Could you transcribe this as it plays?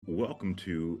welcome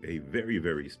to a very,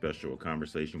 very special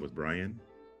conversation with Brian,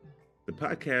 the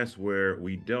podcast where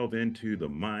we delve into the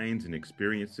minds and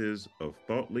experiences of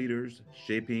thought leaders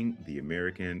shaping the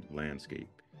American landscape.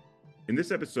 In this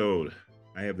episode,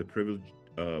 I have the privilege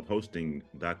of hosting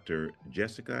Dr.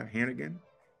 Jessica Hannigan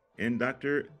and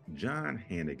Dr. John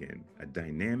Hannigan, a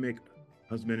dynamic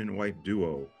husband and wife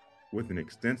duo with an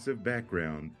extensive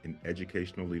background in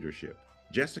educational leadership.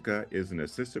 Jessica is an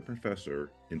assistant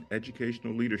professor in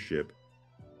educational leadership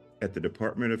at the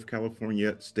Department of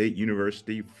California State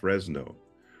University, Fresno.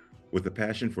 With a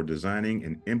passion for designing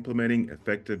and implementing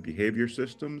effective behavior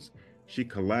systems, she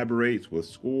collaborates with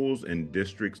schools and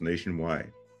districts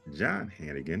nationwide. John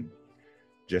Hannigan,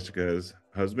 Jessica's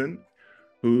husband,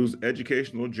 whose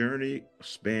educational journey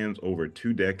spans over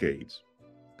 2 decades,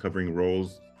 covering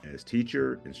roles as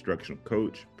teacher, instructional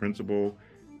coach, principal,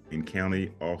 and county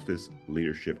office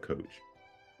leadership coach.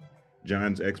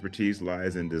 John's expertise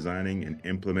lies in designing and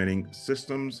implementing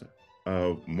systems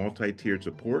of multi-tiered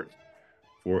support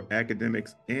for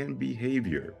academics and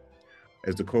behavior.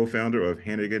 As the co-founder of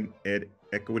Hannigan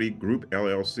Ed-Equity Group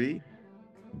LLC,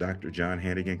 Dr. John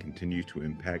Hannigan continues to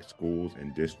impact schools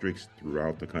and districts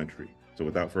throughout the country. So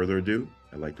without further ado,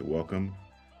 I'd like to welcome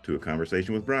to a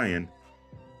conversation with Brian,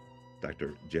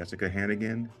 Dr. Jessica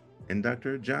Hannigan and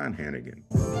Dr. John Hannigan.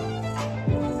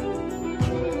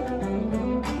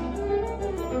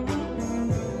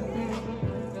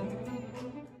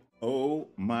 Oh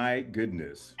my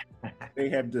goodness. They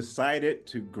have decided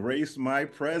to grace my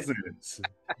presence.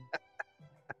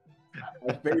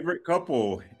 My favorite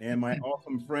couple and my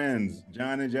awesome friends,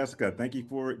 John and Jessica. Thank you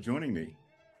for joining me.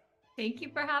 Thank you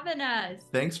for having us.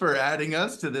 Thanks for adding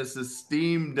us to this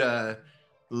esteemed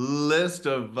list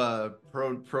of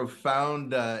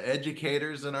profound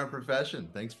educators in our profession.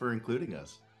 Thanks for including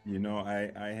us. You know,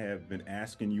 I have been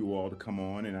asking you all to come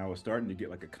on, and I was starting to get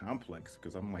like a complex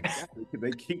because I'm like, they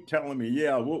keep telling me,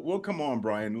 yeah, we'll come on,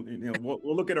 Brian. You know,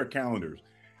 we'll look at our calendars.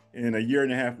 And a year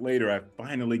and a half later, I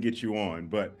finally get you on.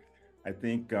 But I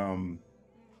think one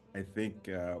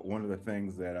of the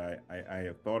things that I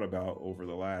have thought about over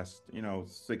the last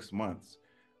 6 months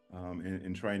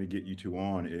in trying to get you two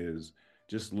on is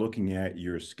just looking at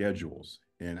your schedules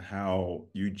and how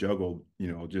you juggle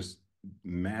just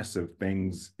massive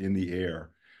things in the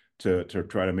air to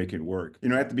try to make it work.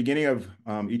 At the beginning of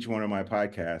each one of my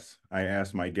podcasts, I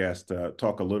ask my guests to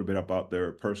talk a little bit about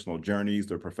their personal journeys,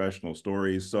 their professional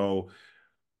stories. So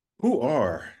who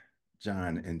are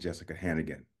John and Jessica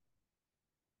Hannigan?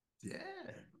 Yeah.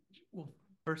 Well,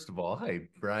 first of all, hi,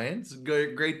 Brian. It's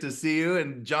great to see you.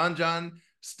 And John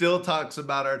still talks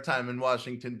about our time in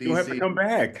Washington, D.C. You'll have to come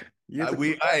back.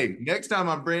 Next time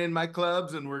I'm bringing my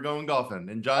clubs and we're going golfing.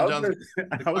 And I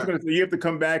was going to say, you have to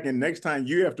come back, and next time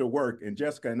you have to work, and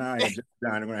Jessica and I and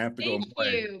John are going to have to go and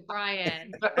play. Thank you,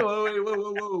 Brian.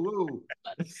 Whoa.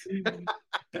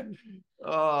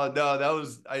 Oh, no, that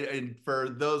was, and for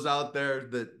those out there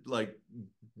that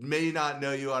may not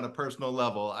know you on a personal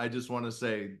level, I just want to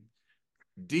say,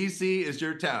 DC is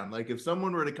your town. Like if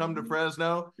someone were to come to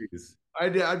Fresno,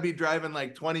 I'd be driving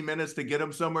like 20 minutes to get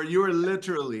them somewhere. You were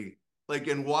literally like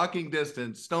in walking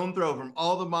distance, stone throw from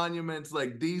all the monuments.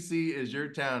 Like DC is your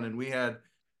town. And we had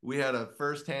a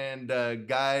firsthand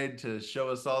guide to show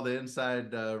us all the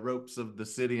inside ropes of the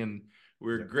city. And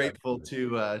we're grateful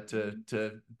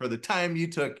for the time you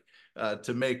took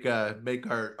to make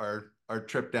our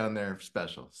trip down there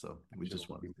special. So we just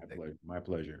want to thank you. My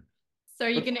pleasure. So are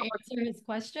you going to answer his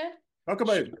question? Talk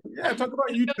about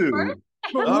you two.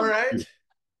 All right.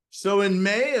 So in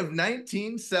May of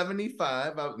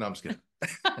 1975, no, I'm just kidding.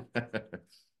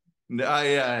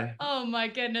 Oh my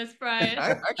goodness, Brian.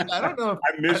 I don't know.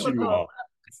 I miss you all.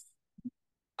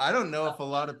 I don't know if a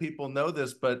lot of people know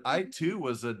this, but I too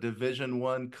was a Division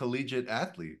I collegiate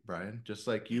athlete, Brian, just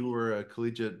like you were a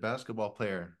collegiate basketball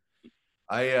player.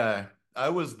 I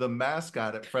was the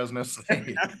mascot at Fresno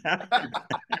State.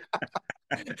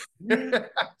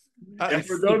 And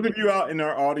for those of you out in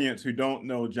our audience who don't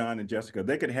know John and Jessica,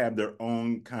 they could have their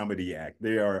own comedy act.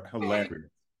 They are hilarious.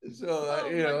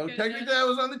 So, technically I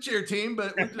was on the cheer team,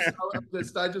 but I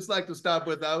just like to stop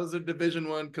with, I was a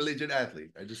Division I collegiate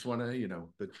athlete. I just want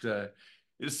to,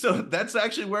 so that's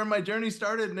actually where my journey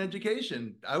started in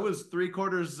education. I was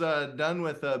 3/4 done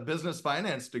with a business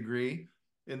finance degree.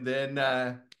 And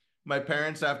then my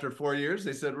parents, after 4 years,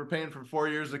 they said, we're paying for 4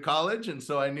 years of college. And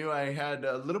so I knew I had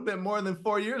a little bit more than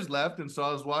 4 years left. And so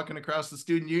I was walking across the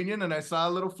student union and I saw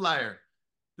a little flyer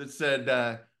that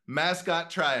said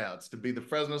mascot tryouts to be the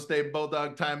Fresno State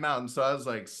Bulldog timeout. And so I was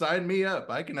like, sign me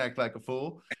up. I can act like a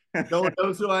fool. No one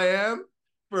knows who I am.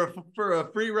 For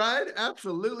a free ride,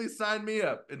 absolutely sign me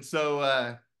up. And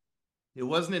so it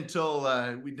wasn't until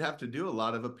we'd have to do a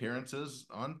lot of appearances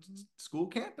on school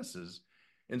campuses.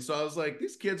 And so I was like,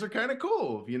 these kids are kind of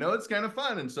cool, you know, it's kind of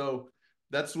fun. And so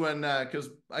that's when, because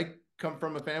I come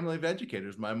from a family of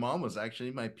educators. My mom was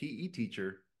actually my PE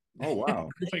teacher. Oh, wow.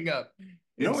 Growing up.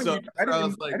 No, And so I I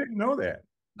was like, didn't know that.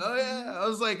 oh yeah, I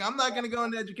was like, I'm not gonna go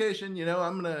into education, you know,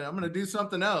 I'm gonna do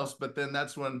something else. But then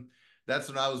that's when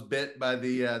I was bit by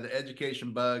the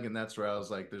education bug, and that's where I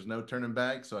was like, there's no turning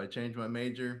back. So I changed my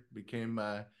major, became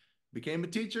a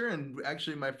teacher, and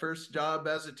actually my first job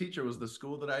as a teacher was the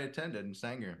school that I attended in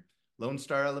Sanger, Lone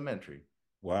Star Elementary.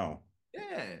 Wow.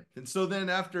 Yeah, and so then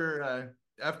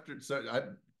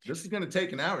this is gonna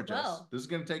take an hour, Jess. Well, this is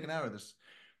gonna take an hour.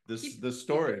 This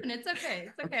story. And it's okay.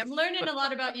 It's okay. I'm learning a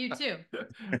lot about you too.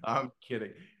 I'm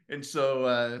kidding. And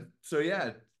so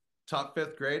yeah, taught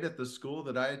fifth grade at the school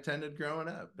that I attended growing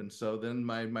up. And so then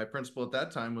my principal at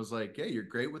that time was like, "Hey, you're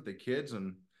great with the kids,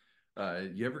 and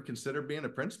you ever consider being a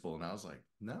principal?" And I was like,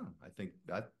 "No,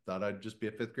 I thought I'd just be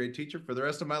a fifth grade teacher for the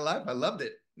rest of my life. I loved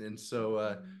it." And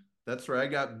so that's where I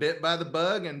got bit by the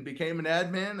bug and became an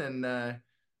admin, and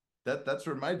that's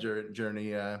where my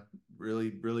journey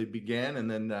really began. And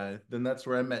then that's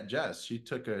where I met Jess. She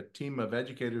took a team of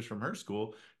educators from her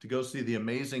school to go see the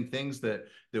amazing things that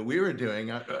we were doing.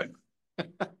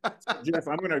 Jeff,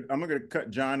 I'm gonna cut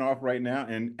John off right now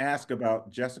and ask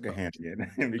about Jessica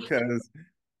Hannigan because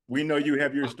we know you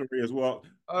have your story as well.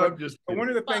 But one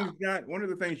of the things, John, one of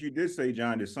the things you did say,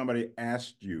 John, is somebody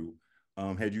asked you,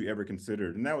 had you ever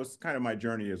considered? And that was kind of my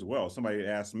journey as well. Somebody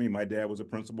asked me, my dad was a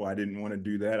principal. I didn't want to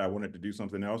do that. I wanted to do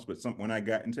something else. But when I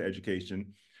got into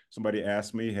education, somebody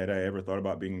asked me, had I ever thought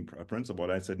about being a principal?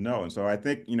 And I said no. And so I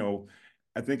think,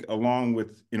 along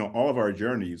with, all of our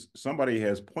journeys, somebody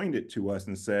has pointed to us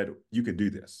and said, you could do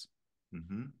this.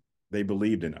 Mm-hmm. They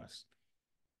believed in us.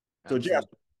 Absolutely. So Jeff,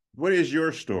 what is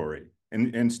your story?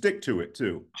 And stick to it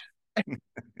too.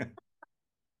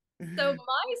 So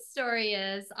my story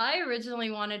is I originally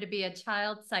wanted to be a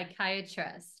child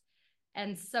psychiatrist.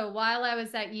 And so while I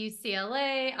was at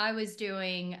UCLA, I was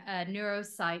doing a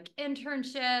neuropsych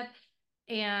internship.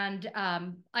 And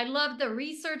I loved the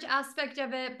research aspect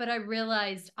of it, but I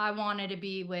realized I wanted to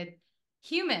be with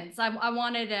humans. I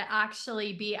wanted to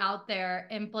actually be out there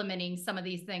implementing some of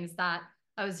these things that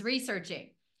I was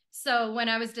researching. So when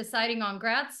I was deciding on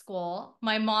grad school,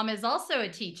 my mom is also a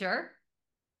teacher.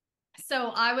 So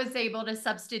I was able to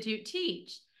substitute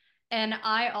teach. And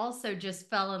I also just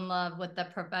fell in love with the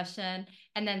profession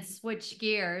and then switched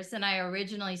gears. And I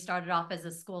originally started off as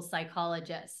a school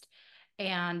psychologist.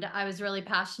 And I was really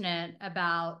passionate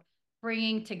about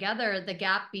bringing together the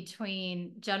gap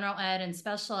between general ed and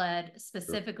special ed,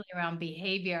 specifically around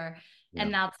behavior. Yeah.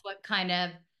 And that's what kind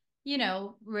of,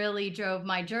 really drove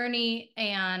my journey,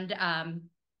 and,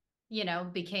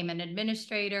 became an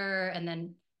administrator and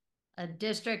then a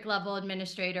district level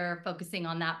administrator, focusing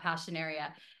on that passion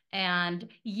area. And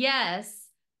yes,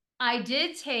 I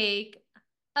did take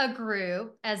a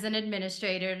group as an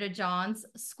administrator to John's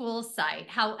school site.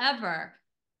 However,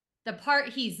 the part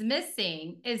he's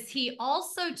missing is he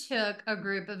also took a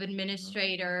group of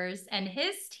administrators and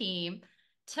his team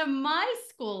to my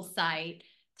school site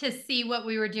to see what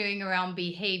we were doing around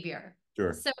behavior.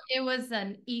 Sure. So it was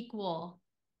an equal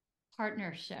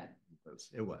partnership.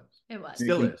 It was.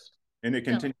 Still is. And it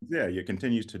continues. Yeah, it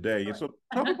continues today. And so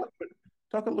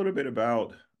talk a little bit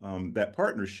about that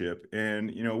partnership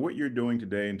and, what you're doing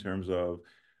today in terms of,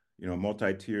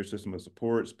 multi-tier system of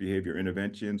supports, behavior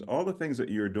interventions, all the things that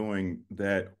you're doing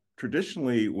that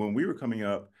traditionally when we were coming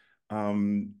up,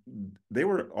 they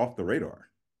were off the radar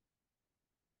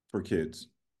for kids.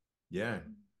 Yeah.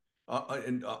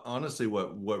 And honestly,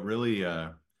 what really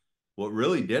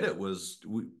did it was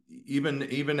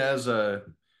even as a,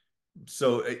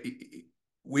 so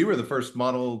we were the first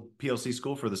model PLC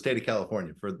school for the state of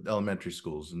California for elementary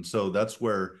schools. And so that's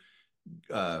where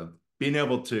being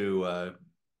able to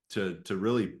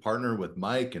really partner with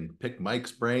Mike and pick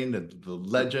Mike's brain, the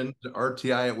legend,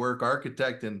 RTI at work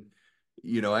architect. And,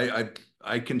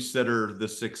 I consider the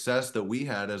success that we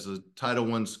had as a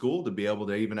Title I school to be able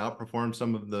to even outperform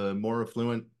some of the more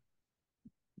affluent,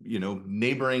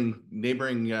 neighboring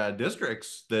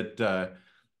districts that, our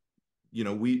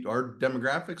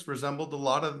demographics resembled a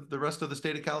lot of the rest of the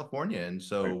state of California. And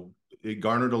so it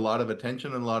garnered a lot of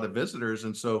attention and a lot of visitors.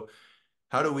 And so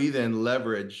how do we then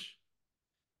leverage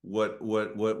what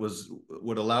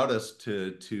allowed us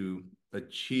to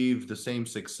achieve the same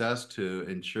success to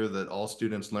ensure that all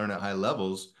students learn at high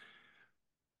levels,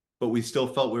 but we still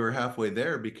felt we were halfway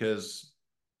there because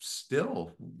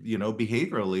still,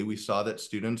 behaviorally, we saw that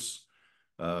students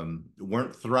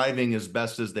weren't thriving as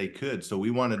best as they could. So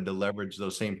we wanted to leverage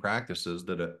those same practices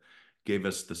that gave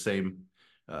us the same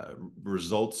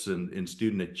results in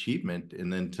student achievement,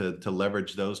 and then to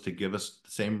leverage those to give us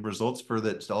the same results for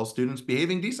that all students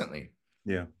behaving decently.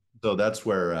 Yeah. So that's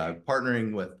where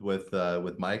partnering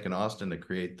with Mike and Austin to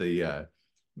create the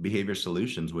behavior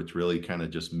solutions, which really kind of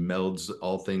just melds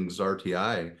all things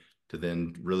RTI to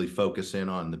then really focus in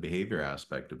on the behavior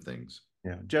aspect of things.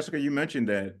 Yeah. Jessica, you mentioned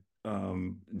that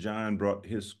John brought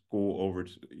his school over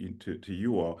to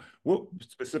you all. What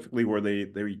specifically were they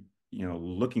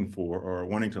looking for or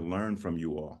wanting to learn from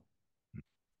you all?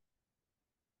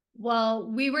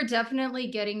 Well, we were definitely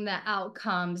getting the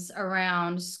outcomes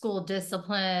around school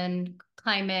discipline,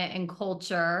 climate, and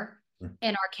culture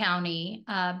in our county,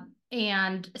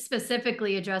 and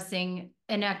specifically addressing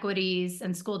inequities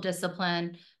and school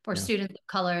discipline for students of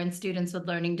color and students with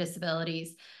learning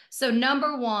disabilities. So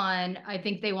number one, I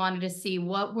think they wanted to see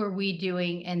what were we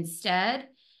doing instead,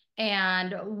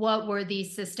 and what were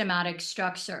these systematic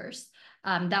structures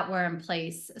that were in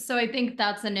place. So I think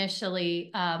that's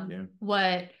initially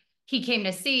what he came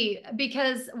to see,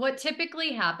 because what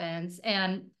typically happens,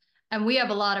 and we have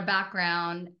a lot of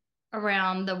background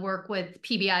around the work with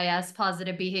PBIS,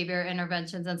 positive behavior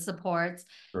interventions and supports,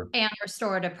 and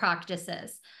restorative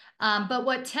practices. But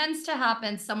what tends to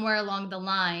happen somewhere along the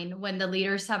line when the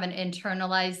leaders haven't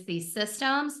internalized these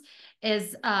systems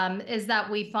is that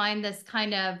we find this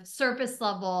kind of surface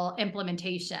level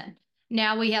implementation.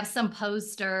 Now we have some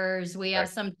posters, we have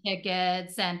some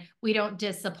tickets, and we don't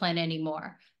discipline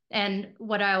anymore. And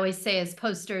what I always say is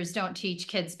posters don't teach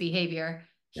kids behavior,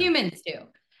 humans do.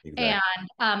 Exactly.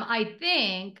 And I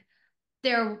think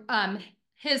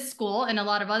his school and a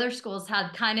lot of other schools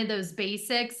had kind of those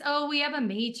basics. Oh, we have a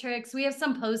matrix, we have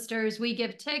some posters, we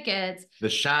give tickets. The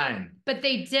shine. But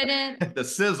they didn't. The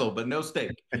sizzle, but no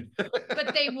steak.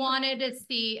 But they wanted to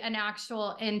see an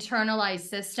actual internalized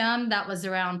system that was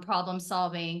around problem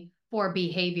solving for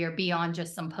behavior beyond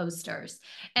just some posters.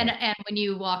 And when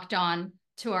you walked on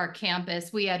to our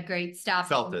campus, we had great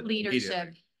staff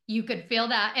leadership. You could feel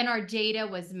that, and our data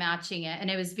was matching it, and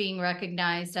it was being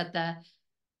recognized at the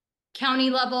county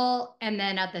level and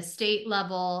then at the state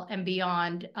level and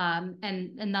beyond.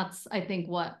 And that's, I think,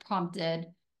 what prompted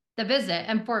the visit.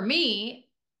 And for me,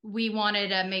 we wanted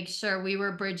to make sure we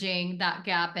were bridging that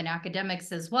gap in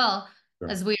academics as well.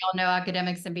 As we all know,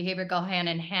 academics and behavior go hand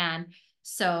in hand.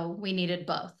 So we needed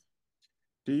both.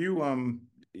 Do you,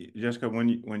 Jessica,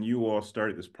 when you all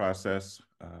started this process,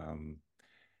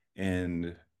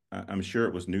 and I'm sure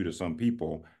it was new to some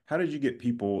people, how did you get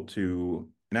people to,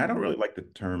 and I don't really like the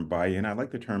term buy-in, I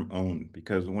like the term own,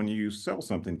 because when you sell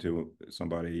something to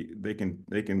somebody, they can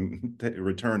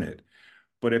return it.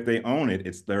 But if they own it,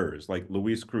 it's theirs. Like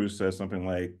Luis Cruz says something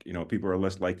like, people are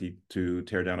less likely to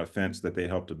tear down a fence that they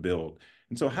help to build.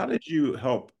 And so how did you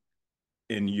help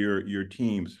in your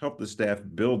teams, help the staff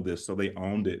build this so they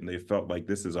owned it and they felt like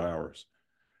this is ours?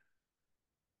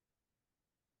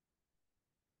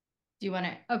 Do you want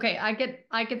to? Okay, I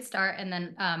could start, and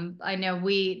then I know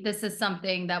this is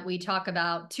something that we talk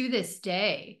about to this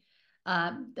day.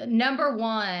 Number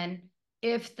one,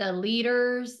 if the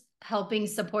leaders helping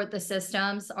support the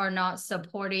systems are not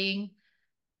supporting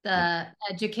the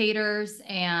educators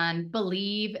and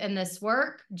believe in this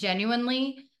work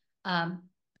genuinely,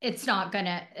 it's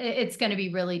gonna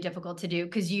be really difficult to do,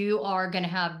 because you are gonna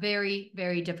have very,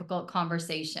 very difficult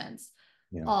conversations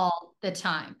all the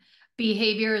time.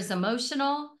 Behavior is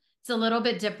emotional. It's a little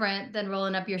bit different than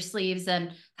rolling up your sleeves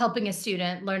and helping a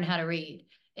student learn how to read.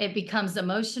 It becomes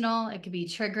emotional. It could be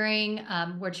triggering.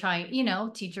 We're trying,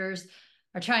 teachers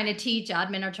are trying to teach,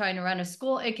 admin are trying to run a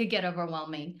school. It could get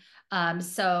overwhelming.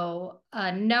 So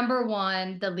number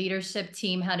one, the leadership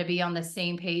team had to be on the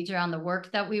same page around the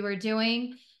work that we were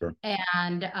doing.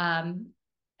 And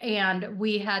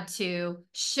we had to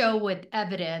show with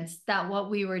evidence that what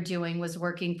we were doing was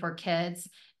working for kids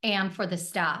and for the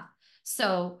staff.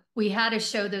 So we had to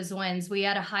show those wins. We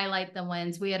had to highlight the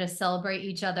wins. We had to celebrate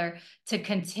each other to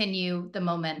continue the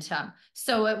momentum.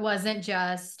 So it wasn't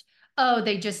just, oh,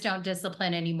 they just don't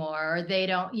discipline anymore, or they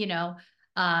don't,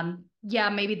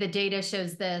 maybe the data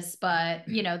shows this, but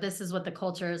this is what the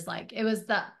culture is like. It was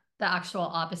the actual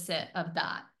opposite of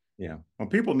that. Yeah. Well,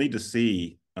 people need to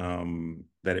see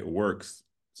that it works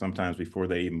sometimes before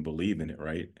they even believe in it,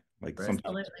 right? Like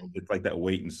sometimes it's like that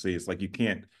wait and see. It's like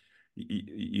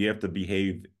you have to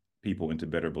behave people into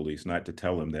better beliefs, not to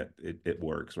tell them that it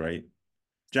works, right?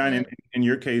 John, in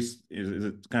your case, is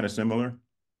it kind of similar?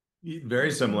 Very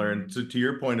similar. And to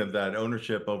your point of that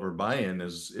ownership over buy-in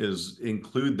is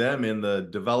include them in the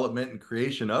development and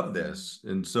creation of this.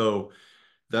 And so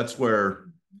that's where,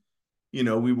 you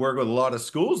know, we work with a lot of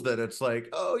schools that it's like,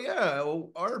 oh yeah,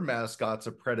 well, our mascot's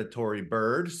a predatory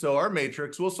bird, so our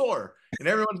matrix will soar and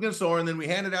everyone's going to soar. And then we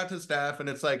hand it out to staff and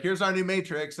it's like, here's our new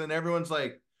matrix. And everyone's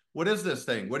like, what is this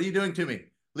thing? What are you doing to me?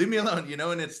 Leave me alone, you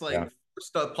know? And it's like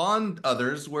forced upon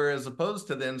others, whereas opposed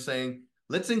to then saying,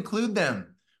 let's include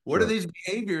them. What are these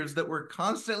behaviors that we're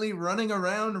constantly running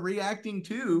around reacting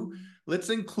to? Let's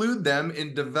include them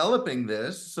in developing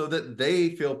this so that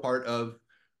they feel part of,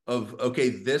 okay,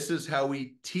 this is how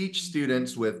we teach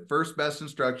students with first best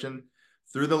instruction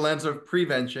through the lens of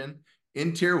prevention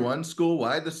in tier one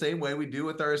school-wide, the same way we do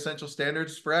with our essential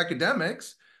standards for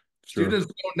academics. Students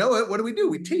don't know it. What do?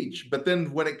 We teach. But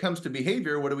then when it comes to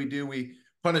behavior, what do? We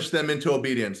punish them into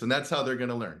obedience, and that's how they're going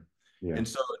to learn. And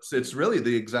so it's really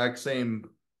the exact same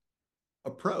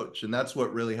approach. And that's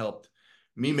what really helped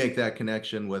me make that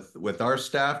connection with our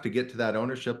staff to get to that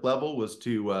ownership level, was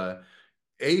to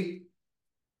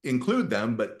include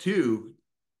them, but two,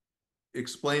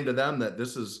 explain to them that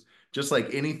this is just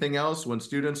like anything else. When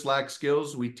students lack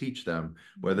skills, we teach them,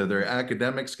 whether they're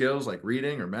academic skills like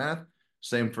reading or math.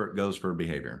 Same goes for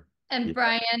behavior. And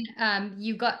Brian,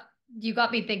 you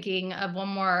got me thinking of one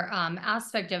more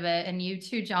aspect of it, and you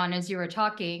too, John, as you were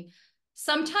talking.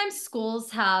 Sometimes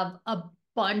schools have a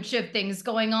bunch of things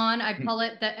going on. I call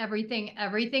it the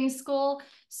everything school.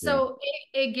 So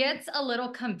it gets a little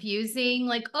confusing.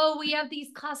 Like, oh, we have these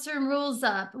classroom rules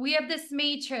up. We have this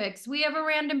matrix. We have a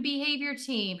random behavior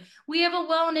team. We have a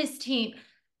wellness team.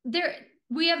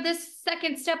 We have this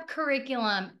second step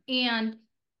curriculum, and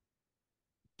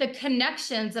the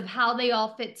connections of how they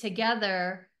all fit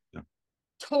together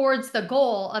towards the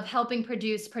goal of helping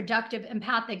produce productive,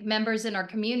 empathic members in our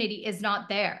community is not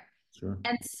there.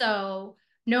 And so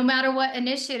no matter what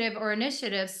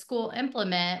initiatives school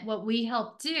implement, what we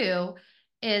help do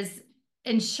is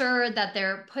ensure that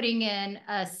they're putting in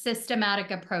a systematic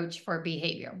approach for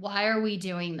behavior. Why are we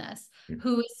doing this?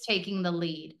 Who is taking the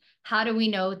lead? How do we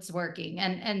know it's working?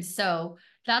 And so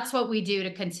that's what we do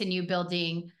to continue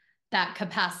building that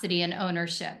capacity and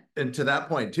ownership. And to that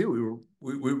point too,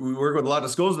 we work with a lot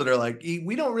of schools that are like,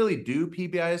 we don't really do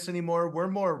PBIS anymore. We're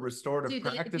more restorative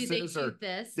practices.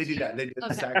 They do that. They do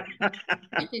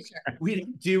We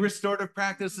don't do restorative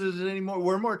practices anymore.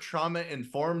 We're more trauma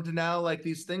informed now. Like,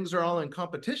 these things are all in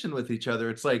competition with each other.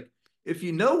 It's like, if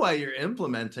you know why you're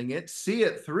implementing it, see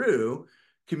it through,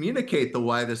 communicate the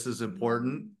why this is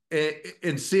important,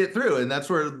 and see it through. And that's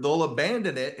where they'll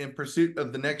abandon it in pursuit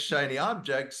of the next shiny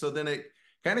object. So then it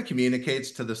kind of communicates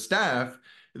to the staff,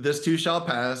 this too shall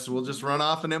pass. We'll just run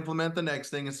off and implement the next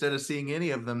thing instead of seeing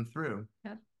any of them through.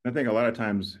 I think a lot of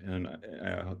times, and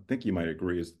I think you might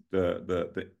agree, is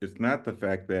it's not the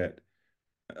fact that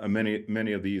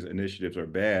many of these initiatives are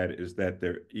bad, is that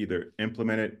they're either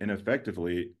implemented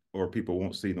ineffectively, or people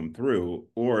won't see them through,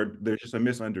 or there's just a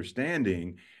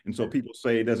misunderstanding. And so people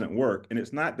say it doesn't work. And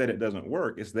it's not that it doesn't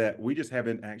work, it's that we just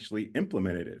haven't actually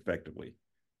implemented it effectively.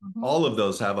 All of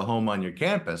those have a home on your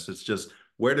campus. It's just,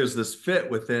 where does this fit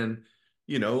within,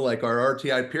 you know, like our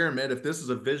RTI pyramid? If this is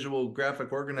a visual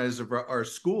graphic organizer of our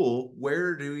school,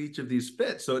 where do each of these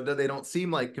fit? So they don't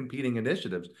seem like competing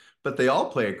initiatives, but they all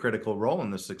play a critical role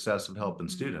in the success of helping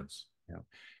students.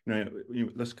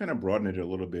 Let's kind of broaden it a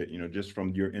little bit, just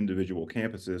from your individual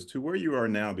campuses to where you are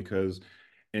now, because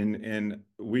and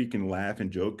we can laugh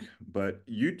and joke, but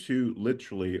you two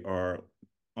literally are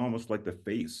almost like the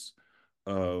face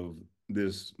of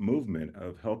this movement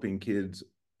of helping kids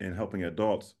and helping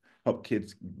adults help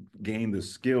kids gain the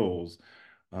skills.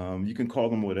 You can call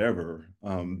them whatever,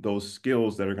 those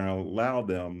skills that are going to allow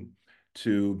them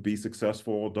to be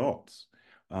successful adults.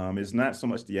 It's not so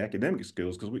much the academic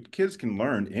skills, because kids can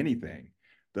learn anything,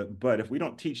 but if we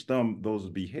don't teach them those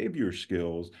behavior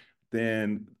skills,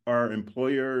 then our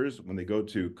employers, when they go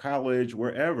to college,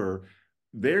 wherever,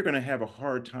 they're going to have a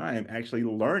hard time actually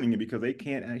learning it, because they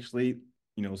can't actually,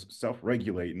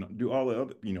 self-regulate and do all the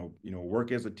other,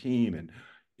 work as a team, and,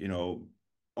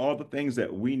 all the things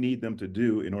that we need them to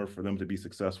do in order for them to be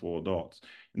successful adults.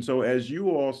 And so as you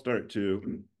all start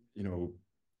to,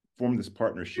 form this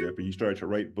partnership, and you started to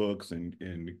write books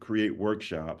and create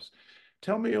workshops,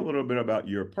 tell me a little bit about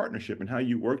your partnership and how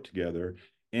you work together.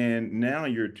 And now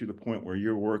you're to the point where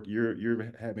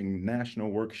you're having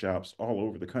national workshops all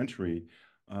over the country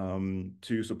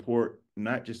to support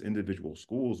not just individual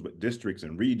schools, but districts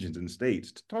and regions and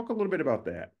states. Talk a little bit about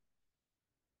that.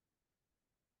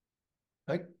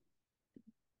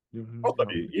 Both of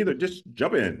you, either just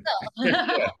jump in.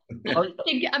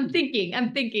 I'm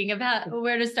thinking of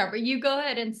where to start, but you go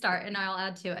ahead and start and I'll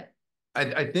add to it.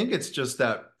 I think it's just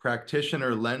that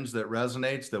practitioner lens that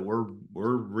resonates, that we're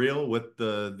real with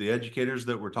the educators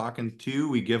that we're talking to.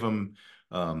 We give them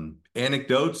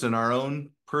anecdotes and our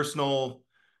own personal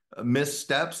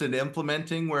missteps in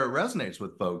implementing where it resonates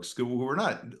with folks. We're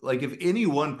not like, if any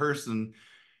one person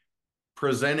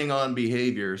presenting on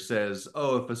behavior says,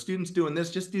 oh, if a student's doing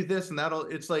this, just do this, and that'll,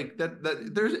 it's like that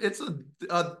there's, it's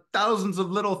thousands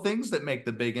of little things that make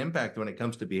the big impact when it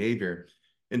comes to behavior.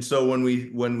 And so when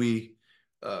we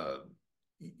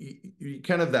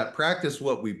kind of that practice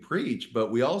what we preach, but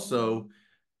we also,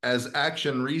 as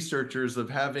action researchers of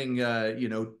having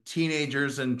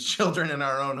teenagers and children in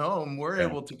our own home, we're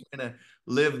able to kind of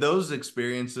live those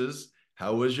experiences.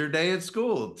 How was your day at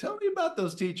school? Tell me about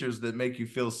those teachers that make you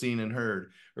feel seen and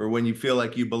heard, or when you feel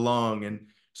like you belong. And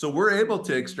so we're able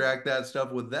to extract that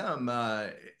stuff with them.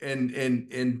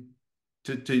 And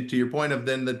to your point of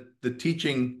then the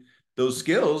teaching those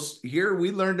skills here,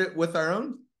 we learned it with our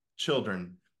own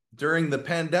children during the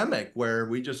pandemic, where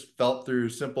we just felt through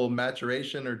simple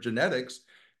maturation or genetics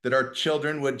that our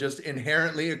children would just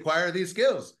inherently acquire these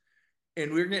skills.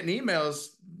 And we were getting emails,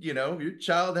 your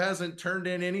child hasn't turned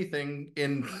in anything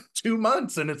in 2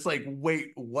 months. And it's like,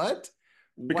 wait, what?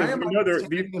 Because we know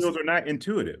these skills are not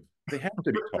intuitive. They have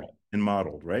to be taught and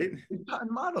modeled, right? Taught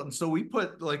and modeled. And so we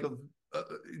put like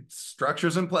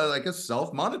structures in place, like a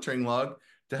self-monitoring log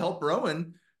to help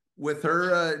Rowan with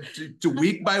her to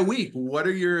week by week. What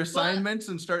are your assignments?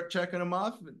 And start checking them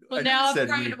off. Well, now if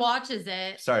Brian watches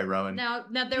it. Sorry, Rowan. Now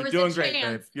there was a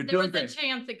chance. There was a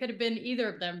chance it could have been either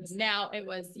of them. Now it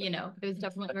was, it was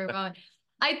definitely Rowan.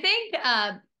 I think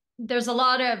there's a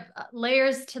lot of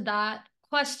layers to that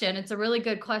question. It's a really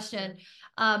good question.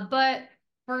 But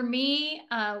for me,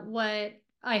 what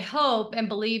I hope and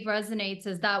believe resonates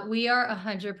is that we are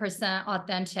 100%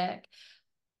 authentic.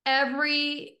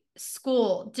 Every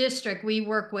school district we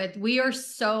work with, we are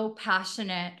so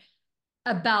passionate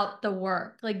about the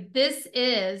work. Like, this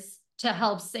is to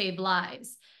help save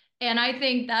lives. And I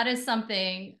think that is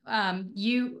something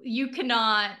you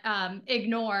cannot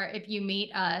ignore if you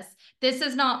meet us. This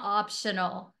is not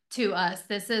optional to us.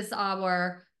 This is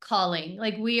our calling.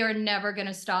 Like, we are never going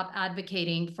to stop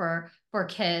advocating for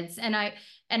kids. And I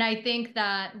think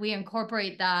that we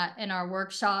incorporate that in our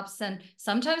workshops, and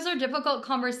sometimes they're difficult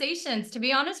conversations. To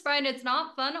be honest, Brian, it's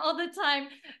not fun all the time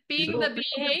being the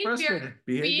behavior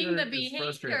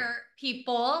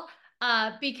people,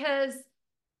 because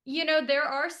there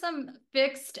are some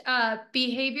fixed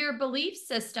behavior belief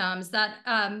systems that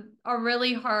are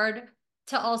really hard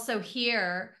to also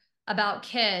hear about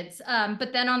kids.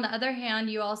 But then on the other hand,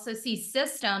 you also see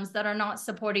systems that are not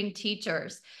supporting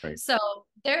teachers. Right. So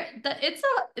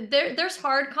there's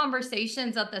hard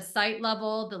conversations at the site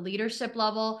level, the leadership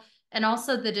level, and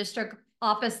also the district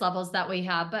office levels that we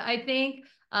have. But I think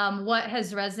what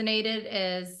has resonated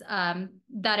is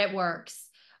that it works.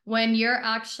 When you're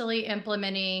actually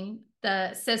implementing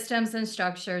the systems and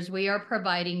structures we are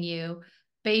providing you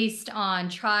based on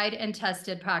tried and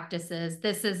tested practices.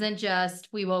 This isn't just,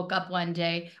 we woke up one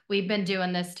day. We've been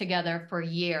doing this together for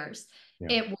years.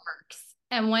 Yeah. It works.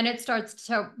 And when it starts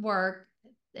to work,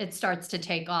 it starts to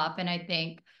take off. And I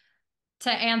think,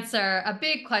 to answer a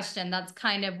big question, that's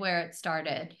kind of where it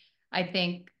started. I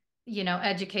think,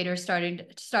 educators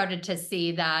started to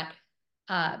see that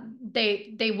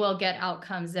they will get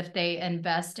outcomes if they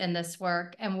invest in this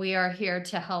work. And we are here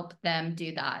to help them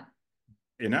do that.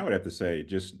 And I would have to say,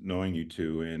 just knowing you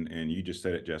two, and you just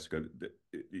said it, Jessica,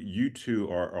 you two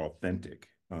are authentic.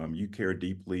 You care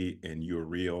deeply and you're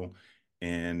real.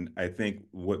 And I think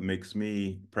what makes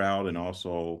me proud, and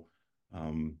also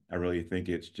I really think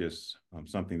it's just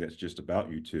something that's just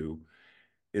about you two,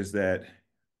 is that,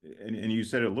 and you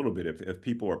said it a little bit, if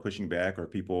people are pushing back or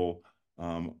people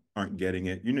aren't getting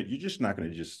it, you're just not going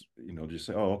to just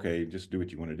say, oh, okay, just do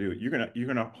what you want to do. You're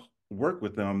gonna work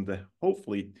with them to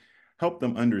hopefully help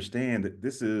them understand that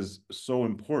this is so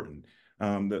important.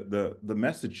 The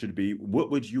message should be, what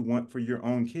would you want for your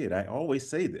own kid? I always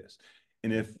say this.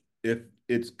 And if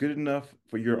it's good enough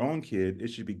for your own kid, it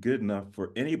should be good enough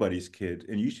for anybody's kid.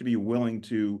 And you should be willing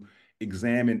to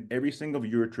examine every single of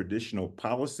your traditional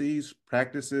policies,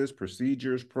 practices,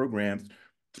 procedures, programs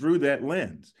through that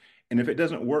lens. And if it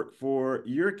doesn't work for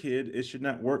your kid, it should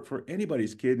not work for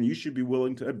anybody's kid. And you should be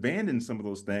willing to abandon some of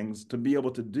those things to be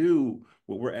able to do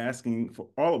what we're asking for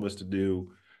all of us to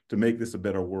do to make this a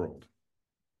better world.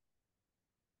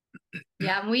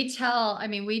 Yeah, and we tell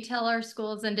our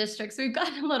schools and districts, we've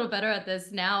gotten a little better at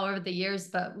this now over the years,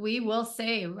 but we will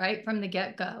say right from the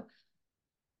get-go,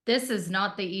 this is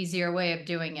not the easier way of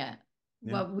doing it.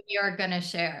 Yeah. What we are going to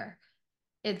share.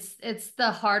 It's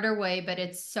the harder way, but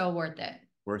it's so worth it.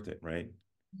 worth it, right?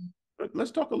 But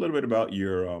let's talk a little bit about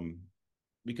your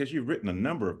because you've written a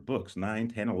number of books, 9,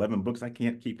 10, 11 books. I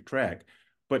can't keep track.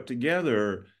 But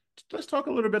together, let's talk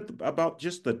a little bit about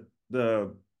just the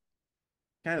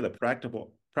kind of the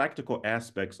practical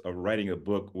aspects of writing a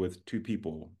book with two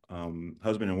people,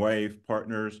 husband and wife,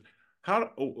 partners.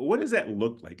 What does that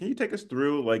look like? Can you take us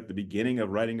through like the beginning of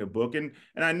writing a book? And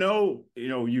I know,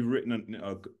 you've written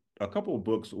a couple of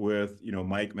books with,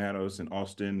 Mike Matos and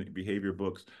Austin, behavior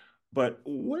books. But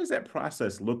what does that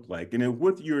process look like? And then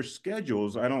with your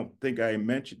schedules, I don't think I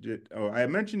mentioned it, or I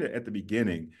mentioned it at the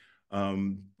beginning.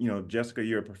 Jessica,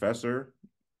 you're a professor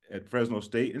at Fresno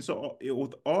State. And so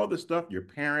with all the stuff, your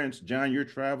parents, John, you're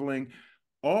traveling,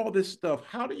 all this stuff,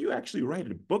 how do you actually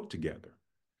write a book together?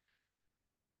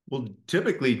 Well,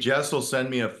 typically Jess will send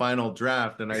me a final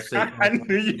draft and I say, I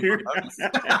knew you.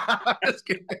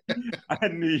 I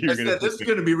knew you were I said, this is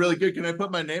going to be really good. Can I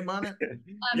put my name on it?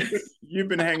 You've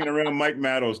been hanging around Mike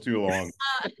Matos too long.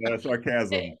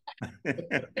 Sarcasm.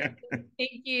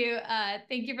 Thank you.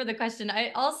 Thank you for the question.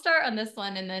 I'll start on this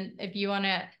one, and then if you want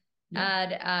to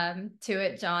add to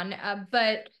it, John.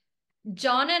 But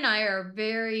John and I are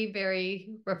very, very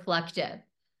reflective.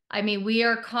 I mean, we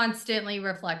are constantly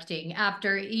reflecting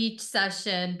after each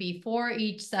session, before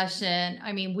each session.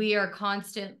 I mean, we are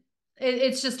constant.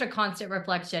 It's just a constant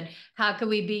reflection. How could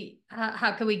we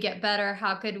get better?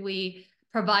 How could we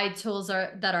provide tools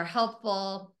that are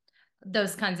helpful?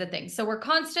 Those kinds of things. So we're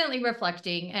constantly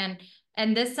reflecting,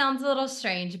 and this sounds a little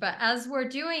strange, but as we're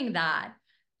doing that,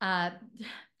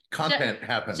 content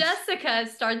happens. Jessica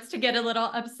starts to get a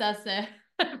little obsessive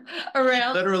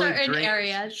around certain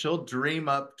areas. She'll dream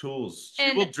up tools.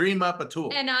 She will dream up a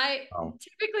tool. And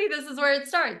typically this is where it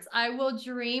starts. I will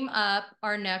dream up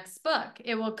our next book.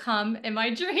 It will come in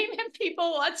my dream, and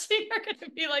people watching are going to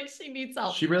be like, she needs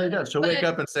help. She really does. She'll wake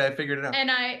up and say, I figured it out.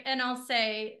 And I'll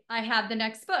say, I have the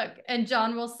next book. And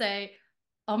John will say,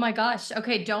 oh my gosh,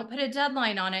 okay, don't put a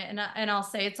deadline on it. And I'll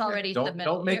say, it's already submitted.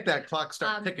 Don't make that clock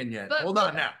start ticking yet. Hold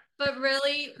on now. But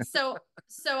really, so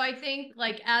I think,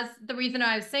 like, as the reason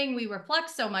I was saying we reflect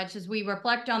so much is we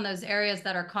reflect on those areas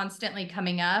that are constantly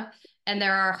coming up and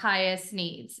they're our highest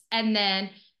needs. And then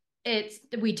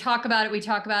we talk about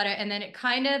it. And then it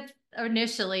kind of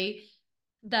initially,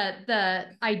 the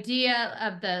idea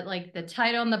of the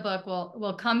title in the book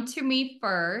will come to me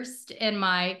first in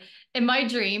my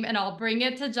dream, and I'll bring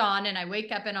it to John, and I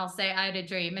wake up and I'll say, I had a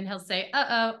dream, and he'll say,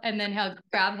 uh-oh. And then he'll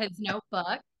grab his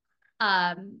notebook.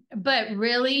 But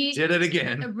really, did it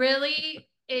again. Really,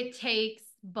 it takes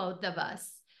both of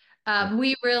us.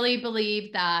 We really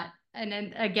believe that, and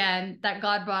then again, that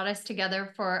God brought us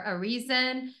together for a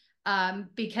reason,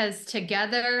 because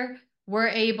together we're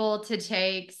able to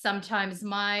take sometimes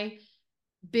my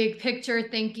big picture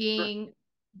thinking,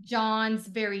 John's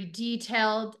very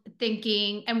detailed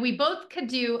thinking, and we both could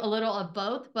do a little of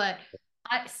both, but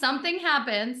something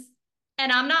happens,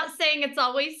 and I'm not saying it's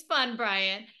always fun,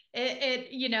 Brian.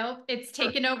 It's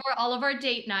taken over all of our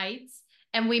date nights,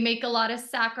 and we make a lot of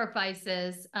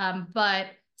sacrifices. But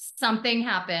something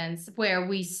happens where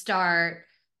we start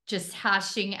just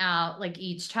hashing out like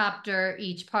each chapter,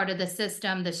 each part of the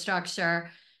system, the structure,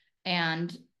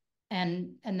 and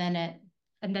then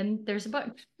there's a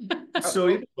book. So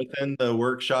even within the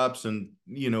workshops and,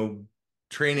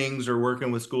 trainings or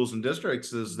working with schools and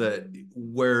districts, is that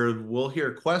where we'll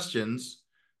hear questions,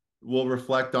 we'll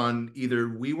reflect on either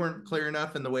we weren't clear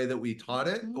enough in the way that we taught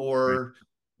it, or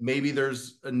maybe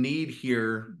there's a need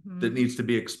here that needs to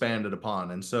be expanded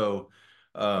upon. And so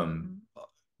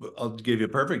I'll give you a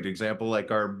perfect example, like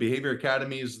our behavior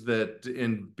academies that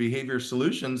in behavior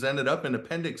solutions ended up in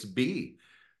Appendix B.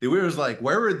 We was like,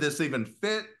 where would this even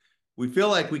fit? We feel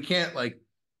like we can't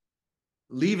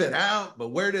leave it out, but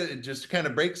where did it just kind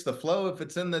of breaks the flow if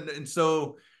it's in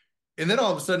and then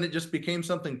all of a sudden it just became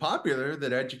something popular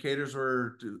that educators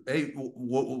were, hey,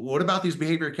 what about these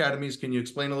behavior academies? Can you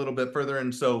explain a little bit further?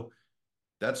 And so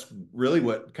that's really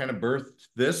what kind of birthed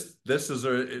this. This is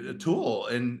a tool.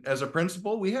 And as a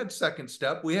principal, we had second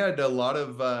step. We had a lot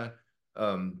of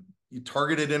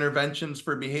targeted interventions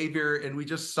for behavior. And we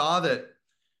just saw that,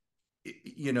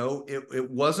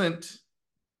 it wasn't,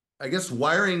 I guess,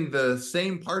 wiring the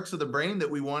same parts of the brain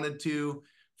that we wanted to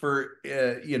for,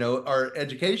 our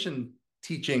education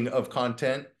teaching of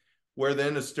content, where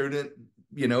then a student,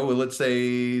 let's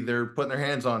say they're putting their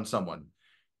hands on someone.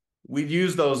 We'd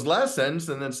use those lessons,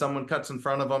 and then someone cuts in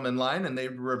front of them in line and they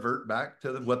revert back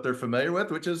to what they're familiar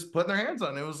with, which is putting their hands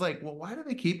on. It was like, well, why do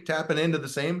they keep tapping into the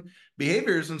same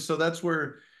behaviors? And so that's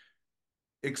where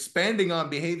expanding on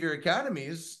behavior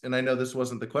academies, and I know this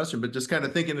wasn't the question, but just kind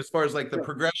of thinking as far as like the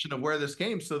progression of where this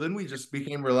came. So then we just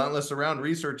became relentless around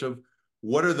research of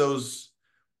what are those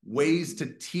ways to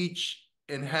teach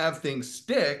and have things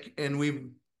stick. And we've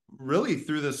really,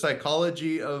 through the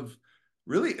psychology of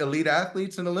really elite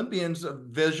athletes and Olympians, of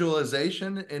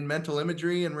visualization and mental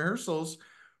imagery and rehearsals,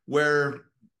 where,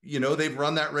 you know, they've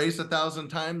run that race 1,000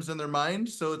 times in their mind,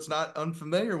 so it's not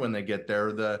unfamiliar when they get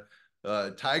there. The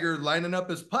Tiger lining up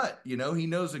his putt, you know, he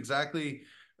knows exactly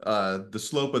the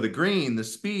slope of the green, the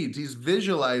speeds. He's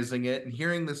visualizing it and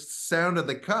hearing the sound of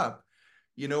the cup,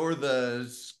 you know, or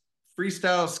the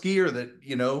freestyle skier that,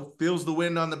 you know, feels the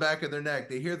wind on the back of their neck.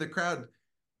 They hear the crowd.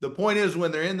 The point is,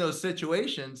 when they're in those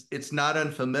situations, it's not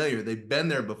unfamiliar. They've been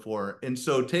there before. And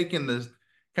so taking the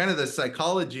kind of the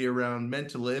psychology around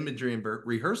mental imagery and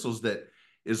rehearsals that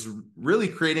is really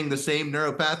creating the same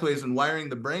neural pathways and wiring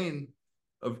the brain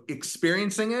of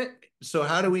experiencing it. So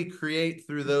how do we create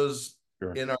through those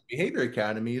in our behavior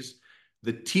academies,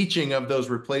 the teaching of those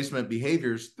replacement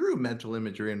behaviors through mental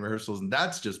imagery and rehearsals? And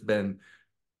that's just been,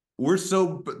 this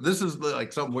is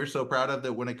like something we're so proud of,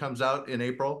 that when it comes out in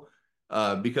April,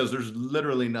 because there's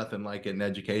literally nothing like it in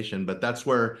education. But that's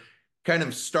where, kind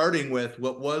of starting with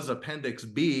what was Appendix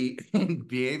B in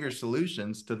behavior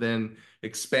solutions, to then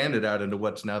expand it out into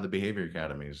what's now the behavior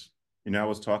academies. You know, I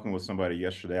was talking with somebody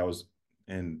yesterday.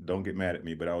 And don't get mad at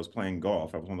me, but I was playing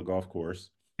golf. I was on the golf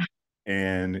course,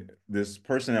 and this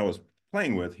person I was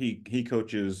playing with, he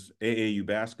coaches AAU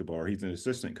basketball, or he's an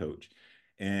assistant coach.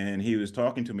 And he was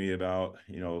talking to me about,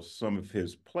 you know, some of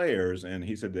his players. And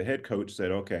he said the head coach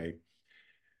said, okay,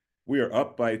 we are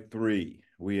up by 3.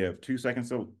 We have 2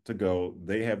 seconds to go.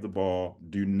 They have the ball.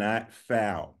 Do not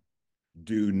foul.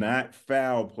 Do not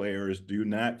foul, players. Do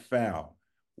not foul.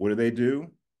 What do?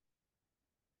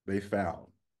 They foul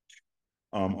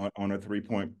on a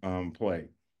 3-point play.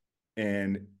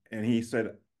 And he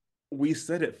said, we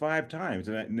said it 5 times.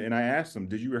 And I asked him,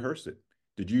 did you rehearse it?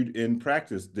 Did you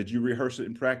rehearse it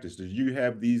in practice? Did you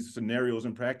have these scenarios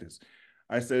in practice?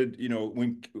 I said, you know,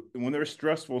 when there are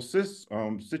stressful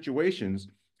situations,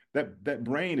 that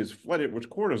brain is flooded with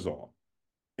cortisol.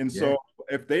 And so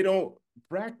if they don't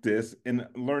practice and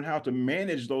learn how to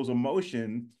manage those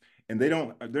emotions, and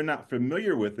they're not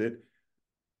familiar with it,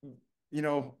 you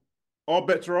know, all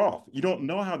bets are off. You don't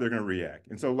know how they're going to react.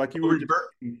 And so, like you were,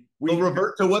 we'll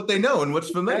revert to what they know and what's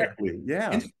familiar. Exactly.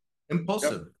 Yeah.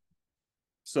 Impulsive. Yep.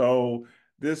 So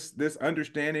this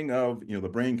understanding of, you know, the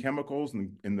brain chemicals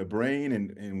in the brain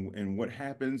and what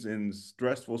happens in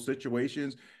stressful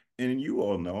situations. And you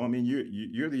all know, I mean,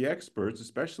 you're the experts,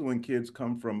 especially when kids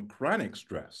come from chronic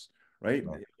stress, right?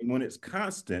 When it's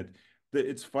constant, that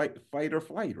it's fight or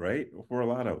flight, right? For a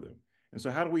lot of them. And so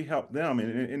how do we help them?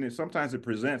 And sometimes it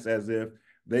presents as if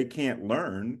they can't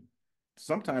learn.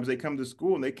 Sometimes they come to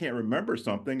school and they can't remember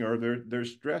something, or they're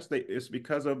stressed. It's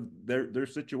because of their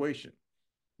situation,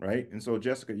 right? And so,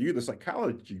 Jessica, you're the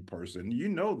psychology person. You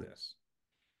know this.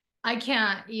 I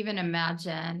can't even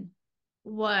imagine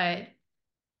what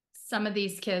some of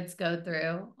these kids go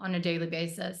through on a daily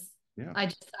basis. Yeah.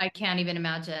 I can't even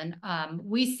imagine.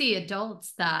 We see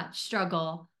adults that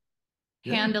struggle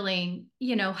handling,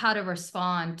 you know, how to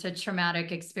respond to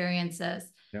traumatic experiences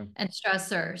and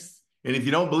stressors. And if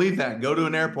you don't believe that, go to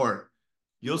an airport.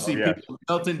 You'll see people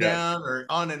melting down, or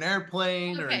on an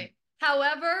airplane. Okay.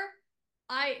 However,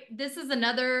 this is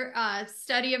another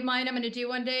study of mine I'm going to do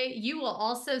one day. You will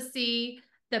also see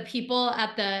the people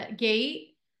at the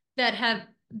gate that have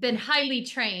been highly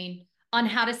trained on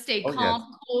how to stay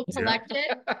calm, cool, collected.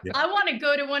 I want to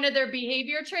go to one of their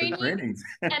behavior trainings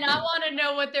and I want to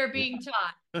know what they're being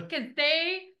taught, because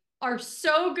they are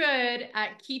so good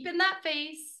at keeping that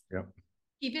face,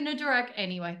 keeping it direct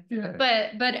anyway.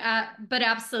 But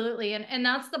absolutely. And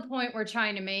that's the point we're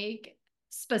trying to make,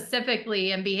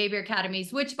 specifically in behavior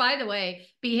academies, which, by the way,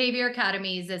 behavior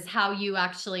academies is how you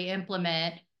actually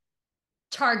implement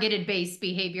targeted based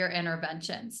behavior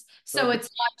interventions. So it's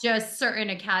not just certain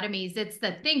academies, it's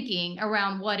the thinking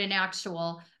around what an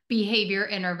actual behavior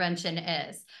intervention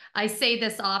is. I say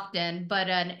this often, but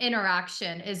an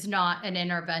interaction is not an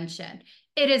intervention.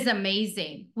 It is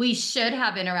amazing. We should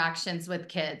have interactions with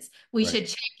kids. We should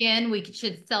check in, we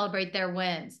should celebrate their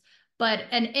wins. But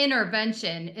an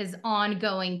intervention is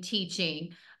ongoing teaching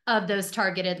of those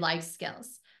targeted life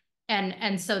skills.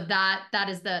 And so that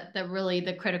is the really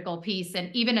the critical piece. And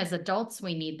even as adults,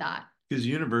 we need that. Because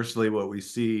universally what we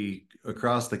see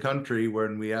across the country,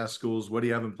 when we ask schools, what do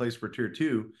you have in place for Tier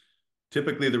 2?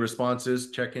 Typically the response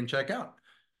is check in, check out,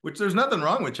 which there's nothing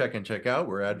wrong with check in, check out.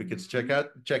 We're advocates check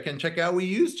in, check out. We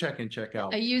use check in, check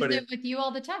out. I use it with you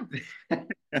all the time.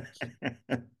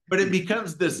 but it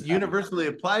becomes this universally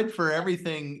applied for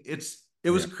everything.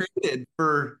 It was created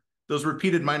for those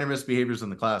repeated minor misbehaviors in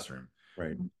the classroom.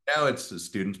 Right. Now it's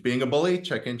students being a bully,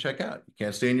 check in, check out. You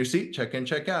can't stay in your seat, check in,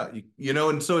 check out. You know,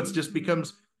 and so it just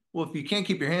becomes, well, if you can't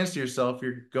keep your hands to yourself,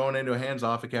 you're going into a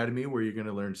hands-off academy where you're going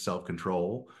to learn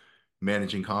self-control,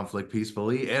 managing conflict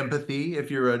peacefully, empathy.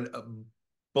 If you're a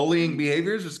bullying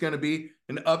behaviors, it's going to be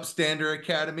an upstander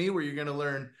academy where you're going to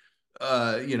learn,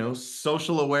 you know,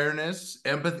 social awareness,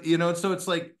 empathy, you know, so it's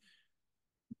like,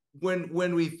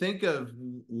 when we think of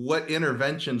what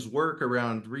interventions work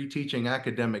around reteaching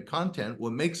academic content,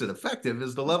 what makes it effective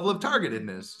is the level of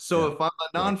targetedness. So if I'm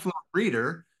a non-fluent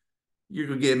reader, you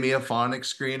could give me a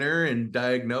phonics screener and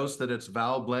diagnose that it's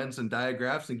vowel blends and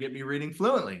digraphs and get me reading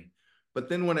fluently. But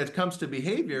then when it comes to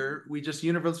behavior, we just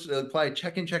universally apply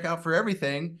check in, check out for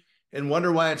everything and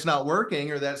wonder why it's not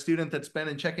working, or that student that's been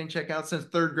in check in, check out since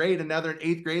 3rd grade and now they're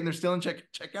in 8th grade and they're still in check in,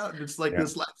 check out. And it's like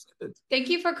this last sentence. Thank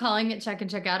you for calling it check in,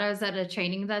 check out. I was at a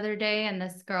training the other day and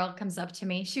this girl comes up to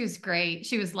me. She was great.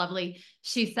 She was lovely.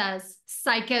 She says,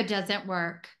 psycho doesn't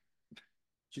work.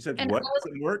 She said, what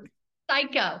doesn't work?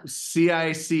 Psycho.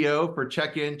 CICO for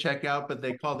check in, check out, but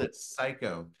they called it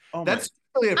psycho. Oh, that's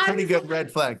really a pretty good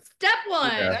red flag. Step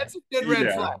one. Yeah. That's a good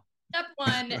red flag. Step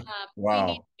one.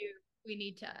 Wow. We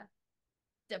need to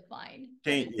define.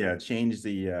 Change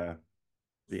the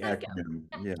acronym.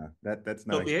 Yeah, that's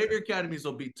not. So behavior academies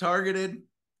will be targeted,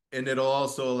 and it'll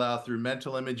also allow through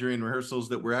mental imagery and rehearsals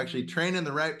that we're actually training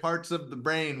the right parts of the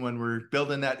brain when we're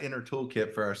building that inner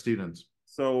toolkit for our students.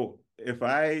 So if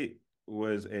I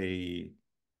was a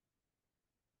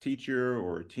teacher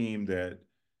or a team that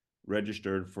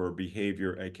registered for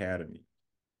Behavior Academy,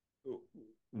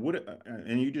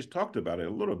 and you just talked about it a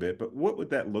little bit, but what would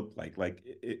that look like? Like,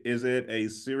 is it a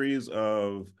series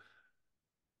of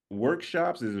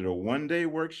workshops? Is it a one-day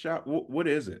workshop? What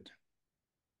is it?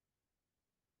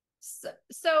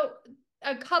 So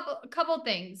a couple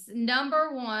things.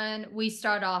 Number one, we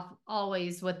start off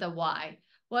always with the why.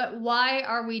 Why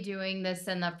are we doing this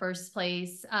in the first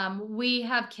place? We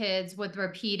have kids with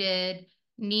repeated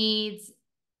needs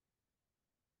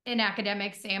in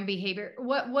academics and behavior.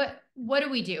 What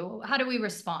do we do? How do we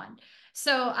respond?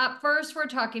 So at first we're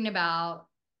talking about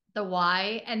the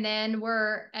why, and then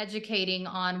we're educating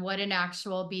on what an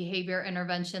actual behavior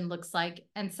intervention looks like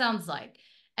and sounds like.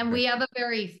 And we have a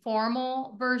very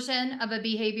formal version of a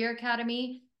behavior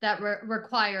academy that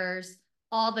requires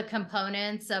all the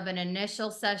components of an initial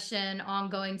session,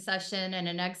 ongoing session, and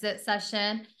an exit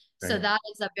session. So that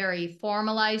is a very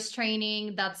formalized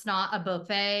training. That's not a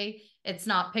buffet. It's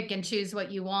not pick and choose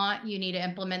what you want. You need to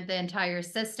implement the entire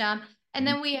system. And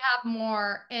then we have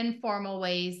more informal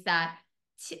ways that,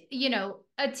 you know,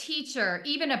 a teacher,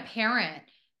 even a parent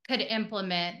could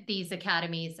implement these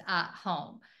academies at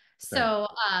home. So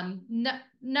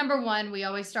number one, we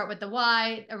always start with the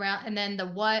why around, and then the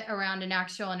what around an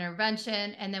actual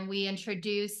intervention. And then we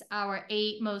introduce our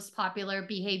 8 most popular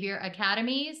behavior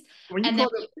academies. When you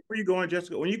where you going,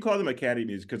 Jessica? When you call them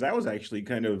academies, because I was actually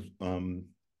kind of,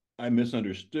 I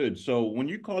misunderstood. So when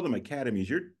you call them academies,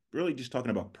 you're really just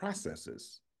talking about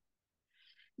processes.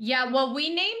 Yeah, well, we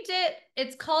named it,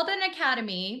 it's called an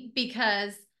academy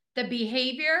because the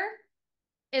behavior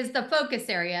is the focus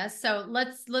area. So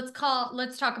let's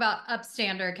talk about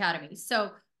upstander academies.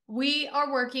 So we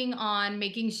are working on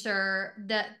making sure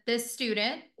that this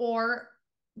student or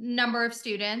number of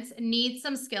students need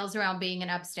some skills around being an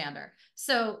upstander.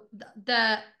 So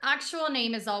the actual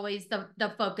name is always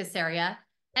the focus area.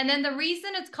 And then the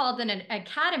reason it's called an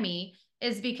academy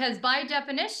is because by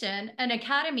definition, an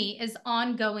academy is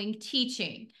ongoing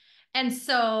teaching. And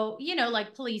so, you know,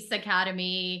 like police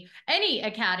academy, any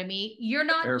academy, you're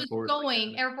not Air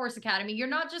Force Academy, you're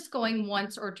not just going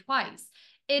once or twice.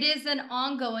 It is an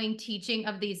ongoing teaching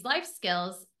of these life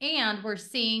skills. And we're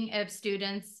seeing if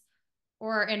students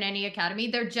or in any academy,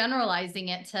 they're generalizing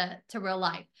it to real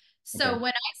life. So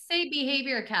when I say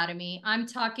behavior academy, I'm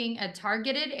talking a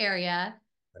targeted area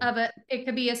of it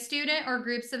could be a student or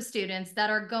groups of students that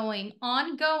are going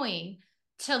ongoing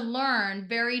to learn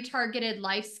very targeted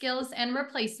life skills and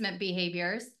replacement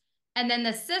behaviors. And then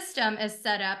the system is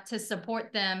set up to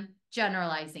support them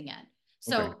generalizing it.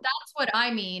 So that's what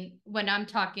I mean when I'm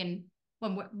talking,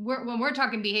 when we're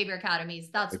talking behavior academies,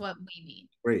 that's what we mean.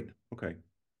 Great. Okay.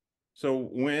 So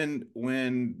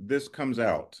when this comes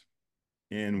out,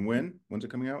 and when's it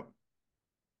coming out?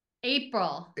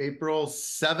 April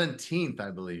 17th, I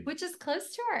believe. Which is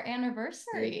close to our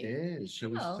anniversary. It is.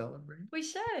 Should we celebrate? We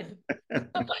should.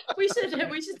 we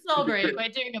should celebrate by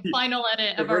doing a final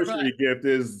edit of our book. Anniversary gift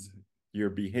is your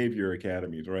behavior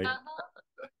academies, right?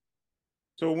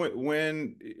 So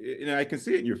when I can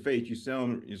see it in your face,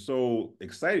 you're so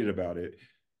excited about it.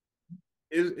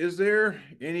 Is there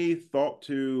any thought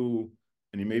to,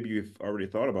 and maybe you've already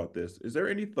thought about this, is there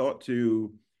any thought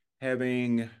to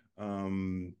having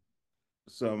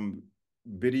some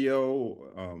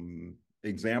video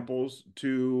examples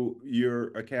to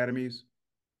your academies?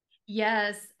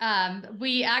 Yes,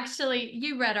 we actually,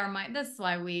 you read our mind. That's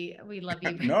why we love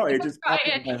you. No, it just popped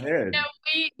in Brian. my head. No,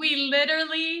 we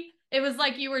literally, it was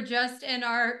like you were just in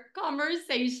our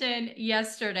conversation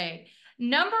yesterday.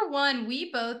 Number one,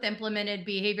 we both implemented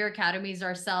behavior academies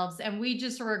ourselves, and we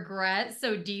just regret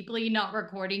so deeply not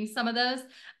recording some of those.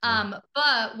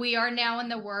 But we are now in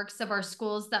the works of our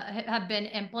schools that have been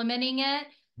implementing it.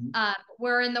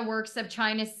 We're in the works of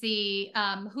trying to see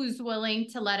who's willing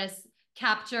to let us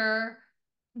capture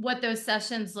what those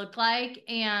sessions look like.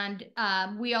 And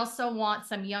we also want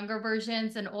some younger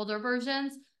versions and older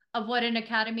versions of what an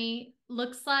academy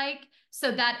looks like. So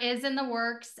that is in the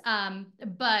works,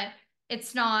 but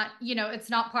it's not, it's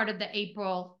not part of the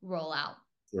April rollout.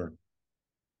 Sure.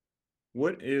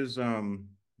 What is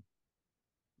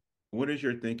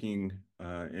your thinking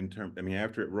in terms, I mean,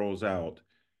 after it rolls out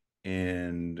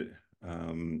and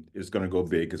it's going to go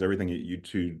big because everything that you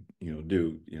two,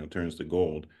 do, turns to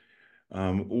gold.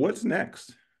 What's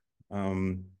next?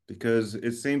 Because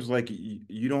it seems like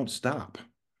you don't stop.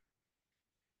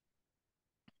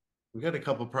 We got a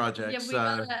couple projects.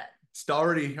 Yeah, it's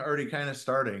already kind of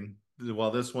starting.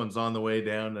 While this one's on the way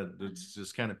down, it's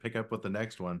just kind of pick up with the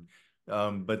next one.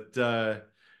 But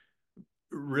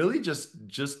really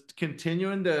just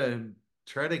continuing to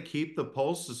try to keep the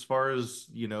pulse as far as,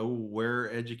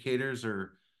 where educators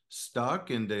are stuck,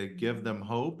 and to give them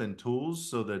hope and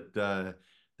tools so that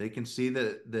they can see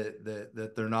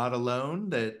that they're not alone,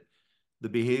 that the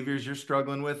behaviors you're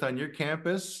struggling with on your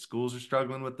campus, schools are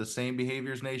struggling with the same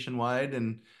behaviors nationwide.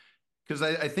 And because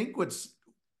I think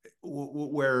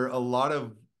where a lot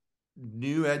of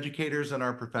new educators in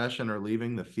our profession are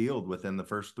leaving the field within the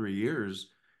first 3 years,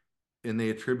 and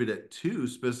they attribute it to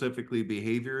specifically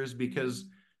behavior, is because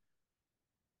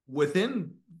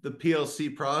within the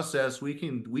PLC process, we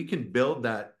can build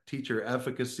that teacher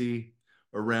efficacy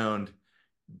around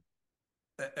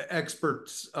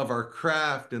experts of our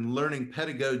craft and learning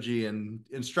pedagogy and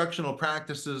instructional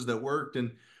practices that worked.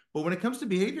 But when it comes to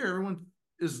behavior, everyone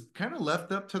is kind of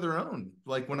left up to their own.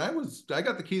 Like when I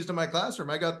got the keys to my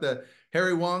classroom, I got the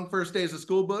Harry Wong First Days of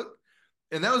School book,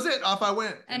 and that was it. Off I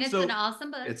went. And it's an awesome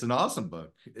book. It's an awesome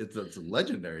book. It's a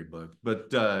legendary book.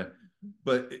 But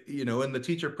in the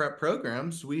teacher prep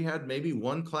programs, we had maybe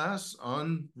one class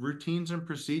on routines and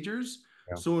procedures.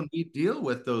 Yeah. So when we deal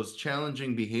with those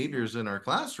challenging behaviors in our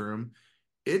classroom,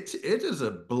 it is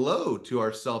a blow to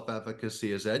our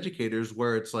self-efficacy as educators,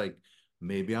 where it's like,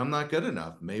 maybe I'm not good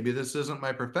enough. Maybe this isn't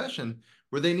my profession,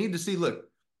 where they need to see, look,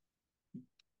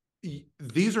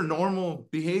 these are normal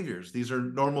behaviors. These are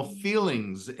normal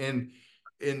feelings. And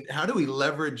how do we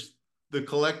leverage the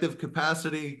collective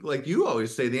capacity? Like you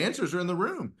always say, the answers are in the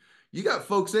room. You got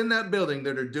folks in that building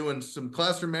that are doing some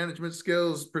classroom management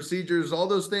skills, procedures, all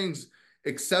those things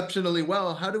exceptionally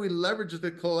well. How do we leverage the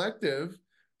collective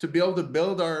to be able to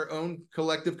build our own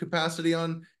collective capacity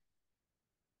on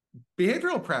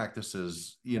behavioral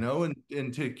practices,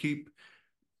 and to keep,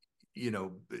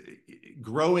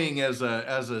 growing as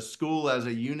a school, as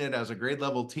a unit, as a grade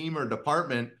level team or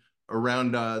department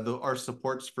around our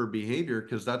supports for behavior?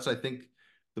 Because that's, I think,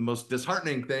 the most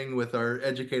disheartening thing with our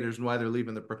educators and why they're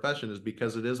leaving the profession, is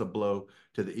because it is a blow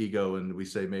to the ego, and we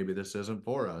say maybe this isn't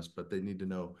for us, but they need to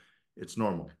know it's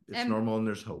normal. It's normal, and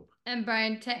there's hope. And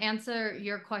Brian, to answer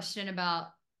your question about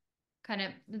kind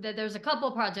of there's a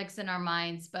couple projects in our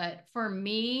minds, but for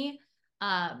me,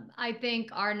 I think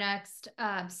our next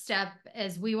step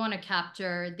is we want to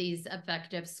capture these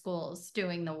effective schools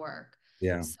doing the work.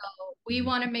 Yeah. So we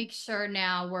want to make sure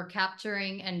now we're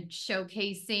capturing and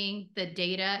showcasing the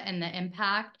data and the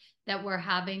impact that we're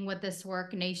having with this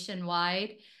work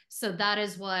nationwide. So that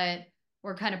is what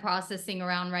we're kind of processing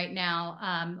around right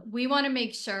now. We want to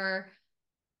make sure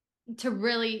to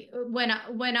really, when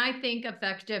I think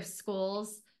effective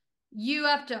schools, you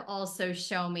have to also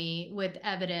show me with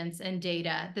evidence and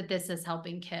data that this is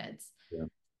helping kids. Yeah.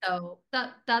 So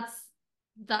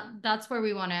that's where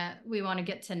we want to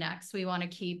get to next. We want to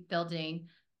keep building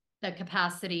the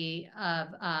capacity of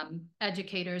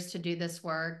educators to do this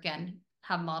work and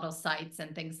have model sites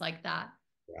and things like that.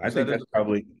 I think that's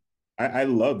probably, I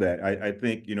love that. I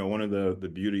think, one of the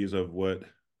beauties of what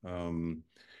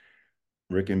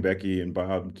Rick and Becky and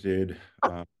Bob did,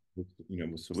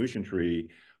 with Solution Tree,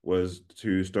 was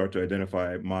to start to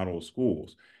identify model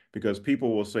schools, because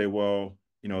people will say, well,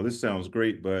 this sounds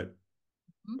great, but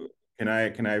can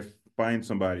I find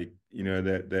somebody,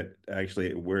 that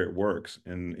actually where it works,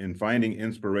 and finding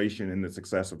inspiration in the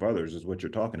success of others is what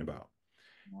you're talking about.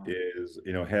 Yeah. Is,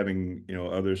 having,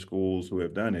 other schools who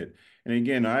have done it. And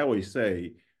again, I always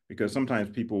say, because sometimes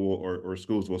people or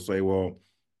schools will say, well,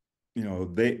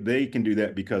 they can do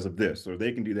that because of this, or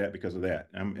they can do that because of that.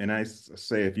 And I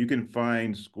say, if you can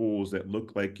find schools that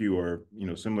look like you, or,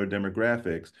 similar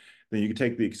demographics, then you can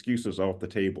take the excuses off the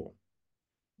table.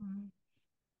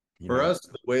 For us,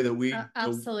 the way that we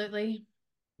absolutely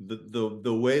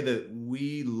the way that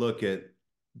we look at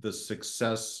the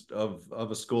success of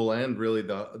a school, and really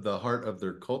the heart of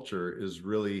their culture, is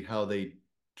really how they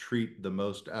treat the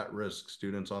most at-risk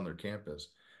students on their campus.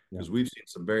 Because we've seen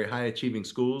some very high achieving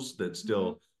schools that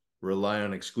still rely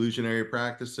on exclusionary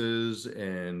practices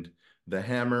and the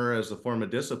hammer as a form of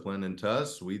discipline. And to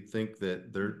us, we think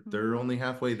that they're only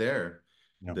halfway there.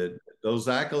 That those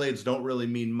accolades don't really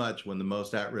mean much when the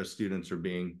most at-risk students are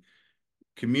being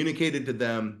communicated to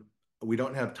them. We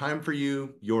don't have time for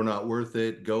you. You're not worth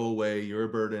it. Go away. You're a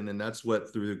burden. And that's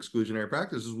what, through exclusionary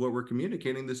practice, is what we're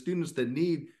communicating the students that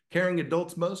need caring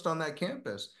adults most on that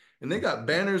campus. And they got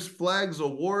banners, flags,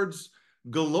 awards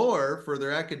galore for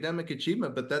their academic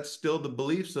achievement, but that's still the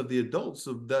beliefs of the adults,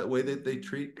 of that way that they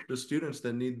treat the students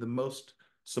that need the most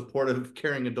supportive,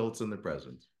 caring adults in their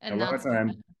presence. And a lot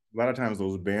of times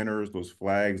those banners, those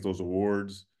flags, those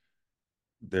awards,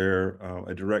 they're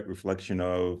a direct reflection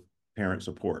of parent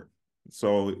support.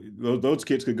 So those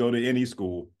kids could go to any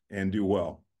school and do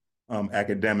well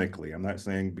academically. I'm not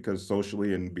saying because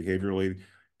socially and behaviorally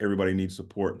everybody needs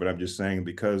support, but I'm just saying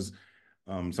because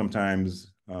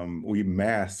sometimes we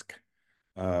mask,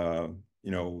 are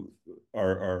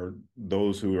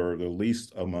those who are the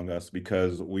least among us,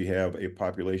 because we have a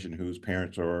population whose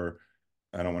parents are,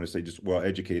 I don't want to say just well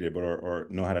educated, but or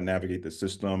know how to navigate the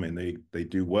system, and they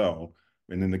do well.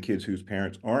 And then the kids whose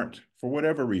parents aren't, for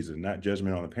whatever reason, not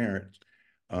judgment on the parents,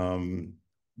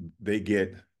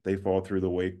 they fall through the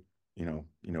way,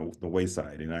 the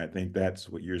wayside. And I think that's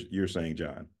what you're saying,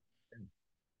 John.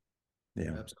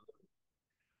 Yeah.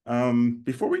 Absolutely.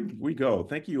 Before we go,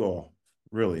 thank you all.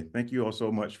 Really, thank you all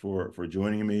so much for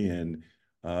joining me. And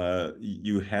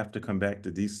you have to come back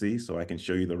to DC so I can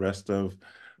show you the rest of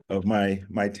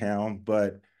my town.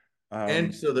 But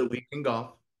and so that we can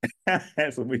golf.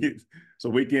 so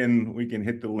we can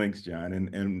hit the links, John,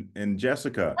 and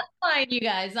Jessica. That's fine, you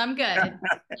guys. I'm good.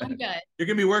 I'm good. You're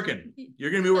gonna be working.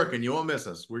 You're gonna be working. You won't miss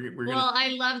us. We're gonna. Well, I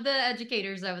love the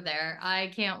educators over there.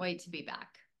 I can't wait to be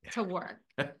back to work.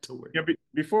 To work. Yeah,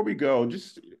 before we go,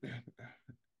 just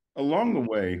along the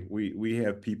way, we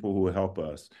have people who help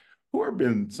us. Who have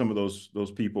been some of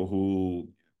those people who,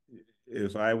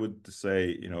 if I would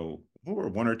say, who are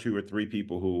one or two or three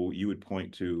people who you would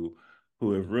point to,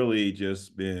 who have really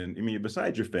just been, I mean,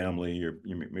 besides your family,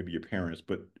 maybe your parents,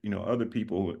 but other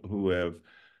people who have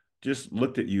just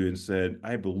looked at you and said,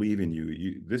 I believe in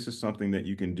you. This is something that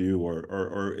you can do,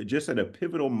 or just at a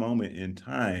pivotal moment in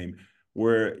time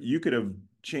where you could have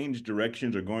changed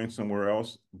directions or going somewhere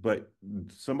else, but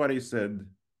somebody said,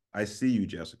 I see you,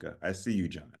 Jessica. I see you,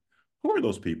 John. Who are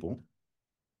those people?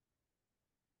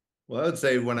 Well, I would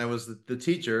say when I was the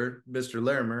teacher, Mr.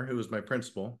 Larimer, who was my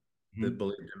principal, that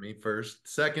believed in me first.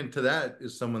 Second to that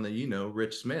is someone that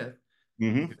Rich Smith.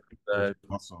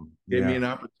 Awesome. Gave me an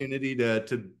opportunity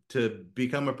to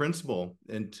become a principal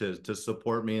and to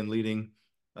support me in leading,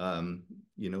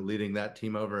 leading that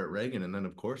team over at Reagan. And then,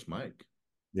 of course, Mike.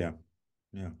 Yeah.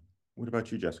 What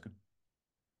about you, Jessica?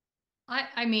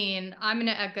 I mean, I'm going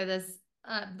to echo this,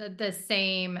 the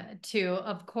same too.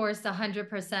 Of course,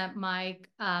 100% Mike.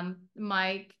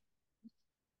 Mike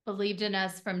believed in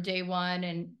us from day one,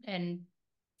 and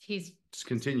he's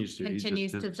continues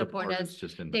to support us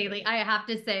daily. I have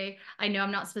to say, I know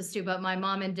I'm not supposed to, but my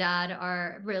mom and dad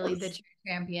are really the true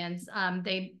champions.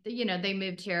 They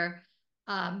moved here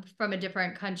from a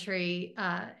different country,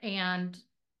 and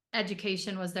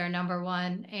education was their number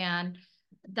one, and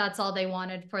that's all they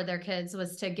wanted for their kids,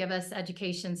 was to give us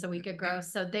education so we could grow.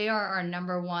 So they are our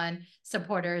number one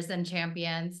supporters and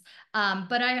champions.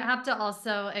 But I have to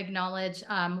also acknowledge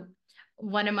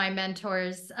one of my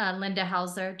mentors, Linda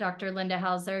Hauser, Dr. Linda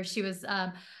Hauser. She was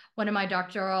one of my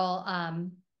doctoral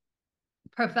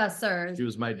professors. She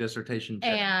was my dissertation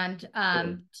chair. And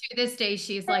to this day,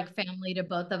 she's like family to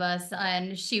both of us.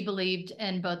 And she believed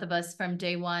in both of us from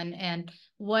day one. And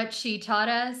what she taught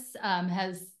us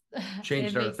has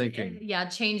changed our thinking.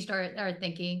 Changed our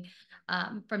thinking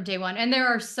from day one. And there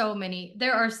are so many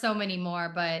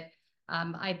more, but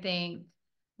I think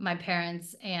my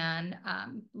parents and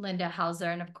Linda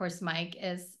Hauser, and of course Mike,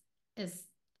 is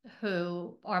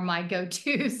who are my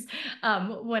go-tos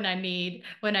when I need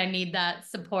that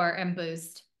support and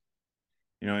boost.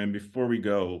 And before we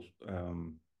go,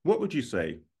 what would you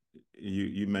say?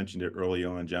 You mentioned it early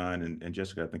on, John, and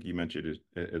Jessica, I think you mentioned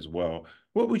it as well.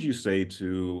 What would you say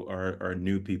to our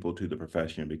new people to the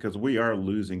profession? Because we are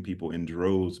losing people in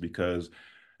droves because,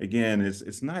 again,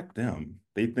 it's not them.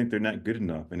 They think they're not good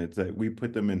enough. And it's that we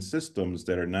put them in systems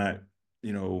that are not,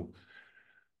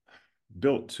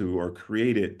 built to or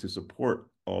created to support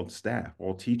all staff,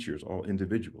 all teachers, all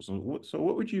individuals. So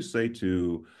what would you say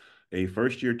to a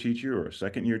first-year teacher or a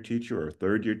second-year teacher or a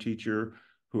third-year teacher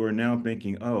who are now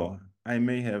thinking, oh, I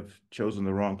may have chosen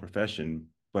the wrong profession,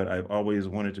 but I've always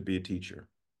wanted to be a teacher?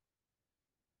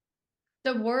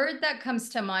 The word that comes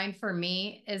to mind for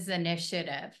me is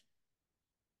initiative.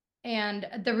 And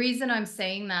the reason I'm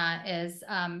saying that is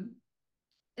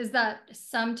that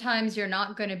sometimes you're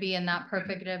not going to be in that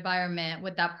perfect environment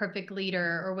with that perfect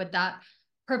leader or with that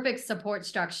perfect support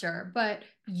structure, but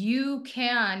you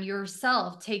can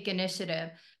yourself take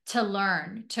initiative to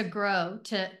learn, to grow,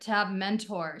 to have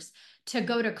mentors, to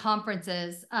go to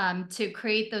conferences, to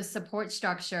create those support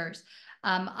structures.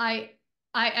 I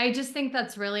just think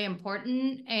that's really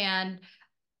important. And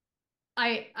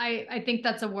I think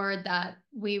that's a word that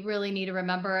we really need to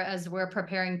remember as we're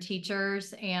preparing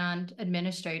teachers and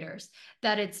administrators,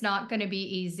 that it's not going to be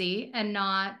easy, and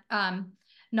not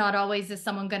always is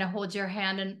someone going to hold your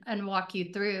hand and walk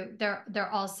you through. There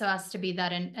also has to be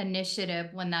that initiative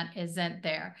when that isn't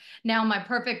there. Now, my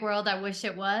perfect world, I wish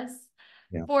it was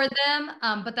for them,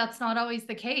 but that's not always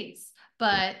the case.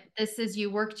 But this is, you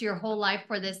worked your whole life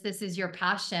for this. This is your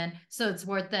passion. So it's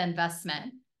worth the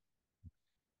investment.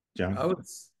 John?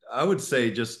 I would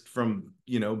say, just from,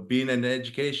 being in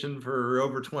education for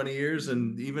over 20 years,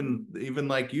 and even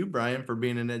like you, Brian, for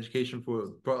being in education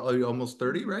for probably almost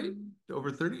 30, right? Over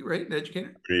 30, right? An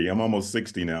educator? I'm almost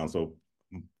 60 now, so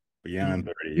beyond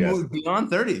 30, yes. Beyond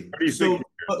 30. 36 So, years.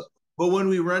 but when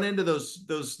we run into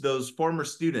those former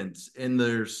students and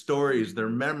their stories, their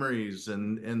memories,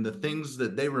 and the things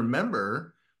that they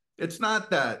remember, it's not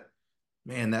that,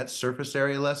 man, that surface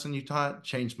area lesson you taught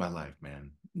changed my life,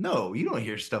 man. No, you don't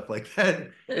hear stuff like that.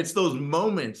 It's those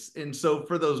moments. And so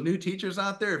for those new teachers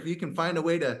out there, if you can find a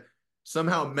way to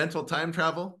somehow mental time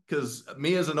travel, because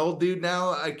me as an old dude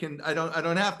now, I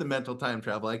don't have to mental time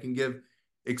travel. I can give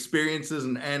experiences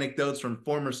and anecdotes from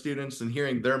former students and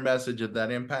hearing their message of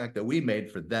that impact that we made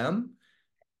for them.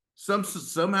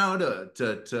 Somehow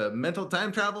to mental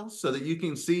time travel so that you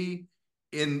can see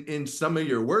in some of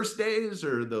your worst days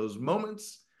or those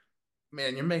moments,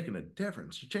 man, you're making a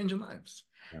difference. You're changing lives.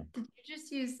 Yeah. Did you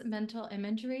just use mental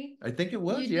imagery? I think it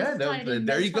was. You Yeah.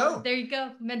 There you go. There you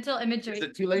go. Mental imagery. Is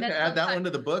it too late to add that one to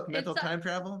the book? Mental time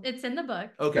travel? It's in the book.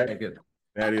 Okay, good.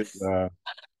 That is, I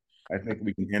think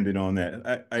we can end it on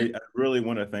that. I really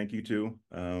want to thank you too.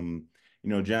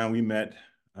 John, we met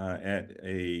at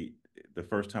the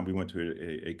first time we went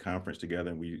to a conference together,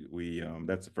 and we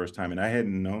that's the first time, and I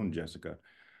hadn't known Jessica.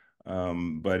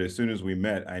 But as soon as we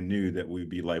met, I knew that we'd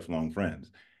be lifelong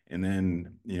friends. And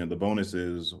then, the bonus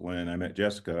is when I met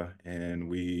Jessica and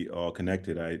we all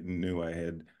connected, I knew I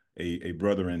had a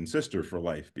brother and sister for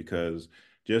life, because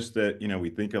just that, we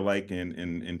think alike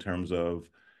in terms of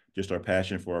just our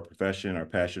passion for our profession, our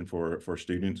passion for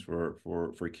students,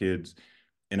 for kids.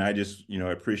 And I just,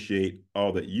 appreciate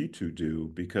all that you two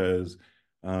do, because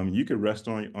you could rest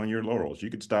on your laurels. You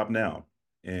could stop now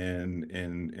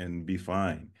and be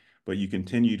fine. But you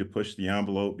continue to push the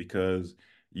envelope because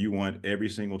you want every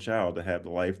single child to have the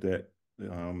life that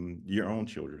your own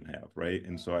children have, right?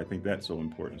 And so I think that's so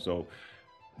important. So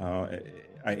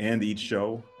I end each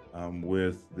show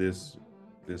with this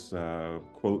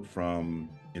quote from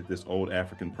this old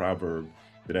African proverb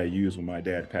that I used when my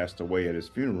dad passed away at his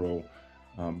funeral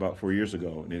about 4 years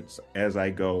ago. And it's, "As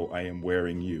I go, I am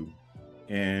wearing you."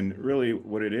 And really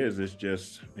what it is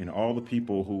just, all the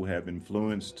people who have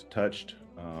influenced, touched,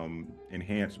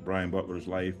 enhanced Brian Butler's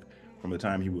life from the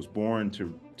time he was born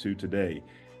to today.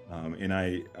 And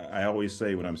I always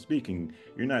say when I'm speaking,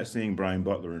 you're not seeing Brian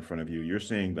Butler in front of you. You're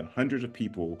seeing the hundreds of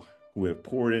people who have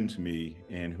poured into me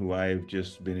and who I've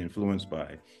just been influenced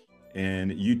by.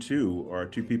 And you too are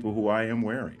two people who I am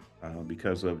wearing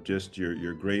because of just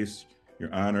your grace,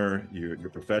 your honor, your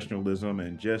professionalism,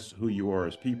 and just who you are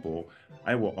as people.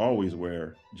 I will always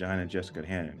wear John and Jessica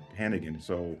Hannigan.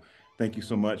 So thank you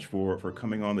so much for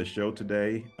coming on the show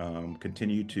today.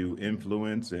 Continue to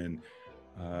influence, and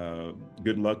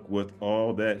good luck with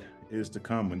all that is to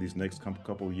come in these next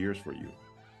couple of years for you.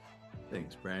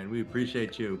 Thanks, Brian. We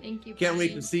appreciate you. Thank you. Can't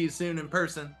wait to see you soon in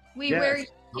person. We wear you.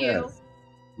 Yes.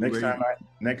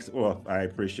 Well, I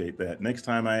appreciate that. Next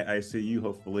time I see you,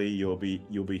 hopefully you'll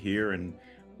be here, and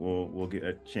we'll get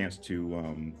a chance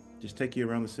to just take you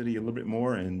around the city a little bit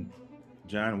more, and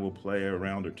John will play a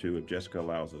round or two if Jessica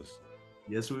allows us.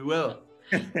 Yes, we will.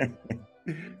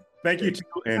 Thank you too,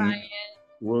 and Brian.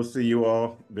 We'll see you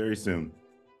all very soon.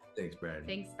 Thanks, Brian.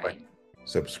 Thanks, Brian.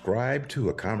 Subscribe to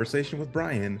A Conversation with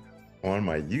Brian on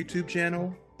my YouTube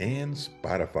channel and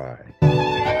Spotify.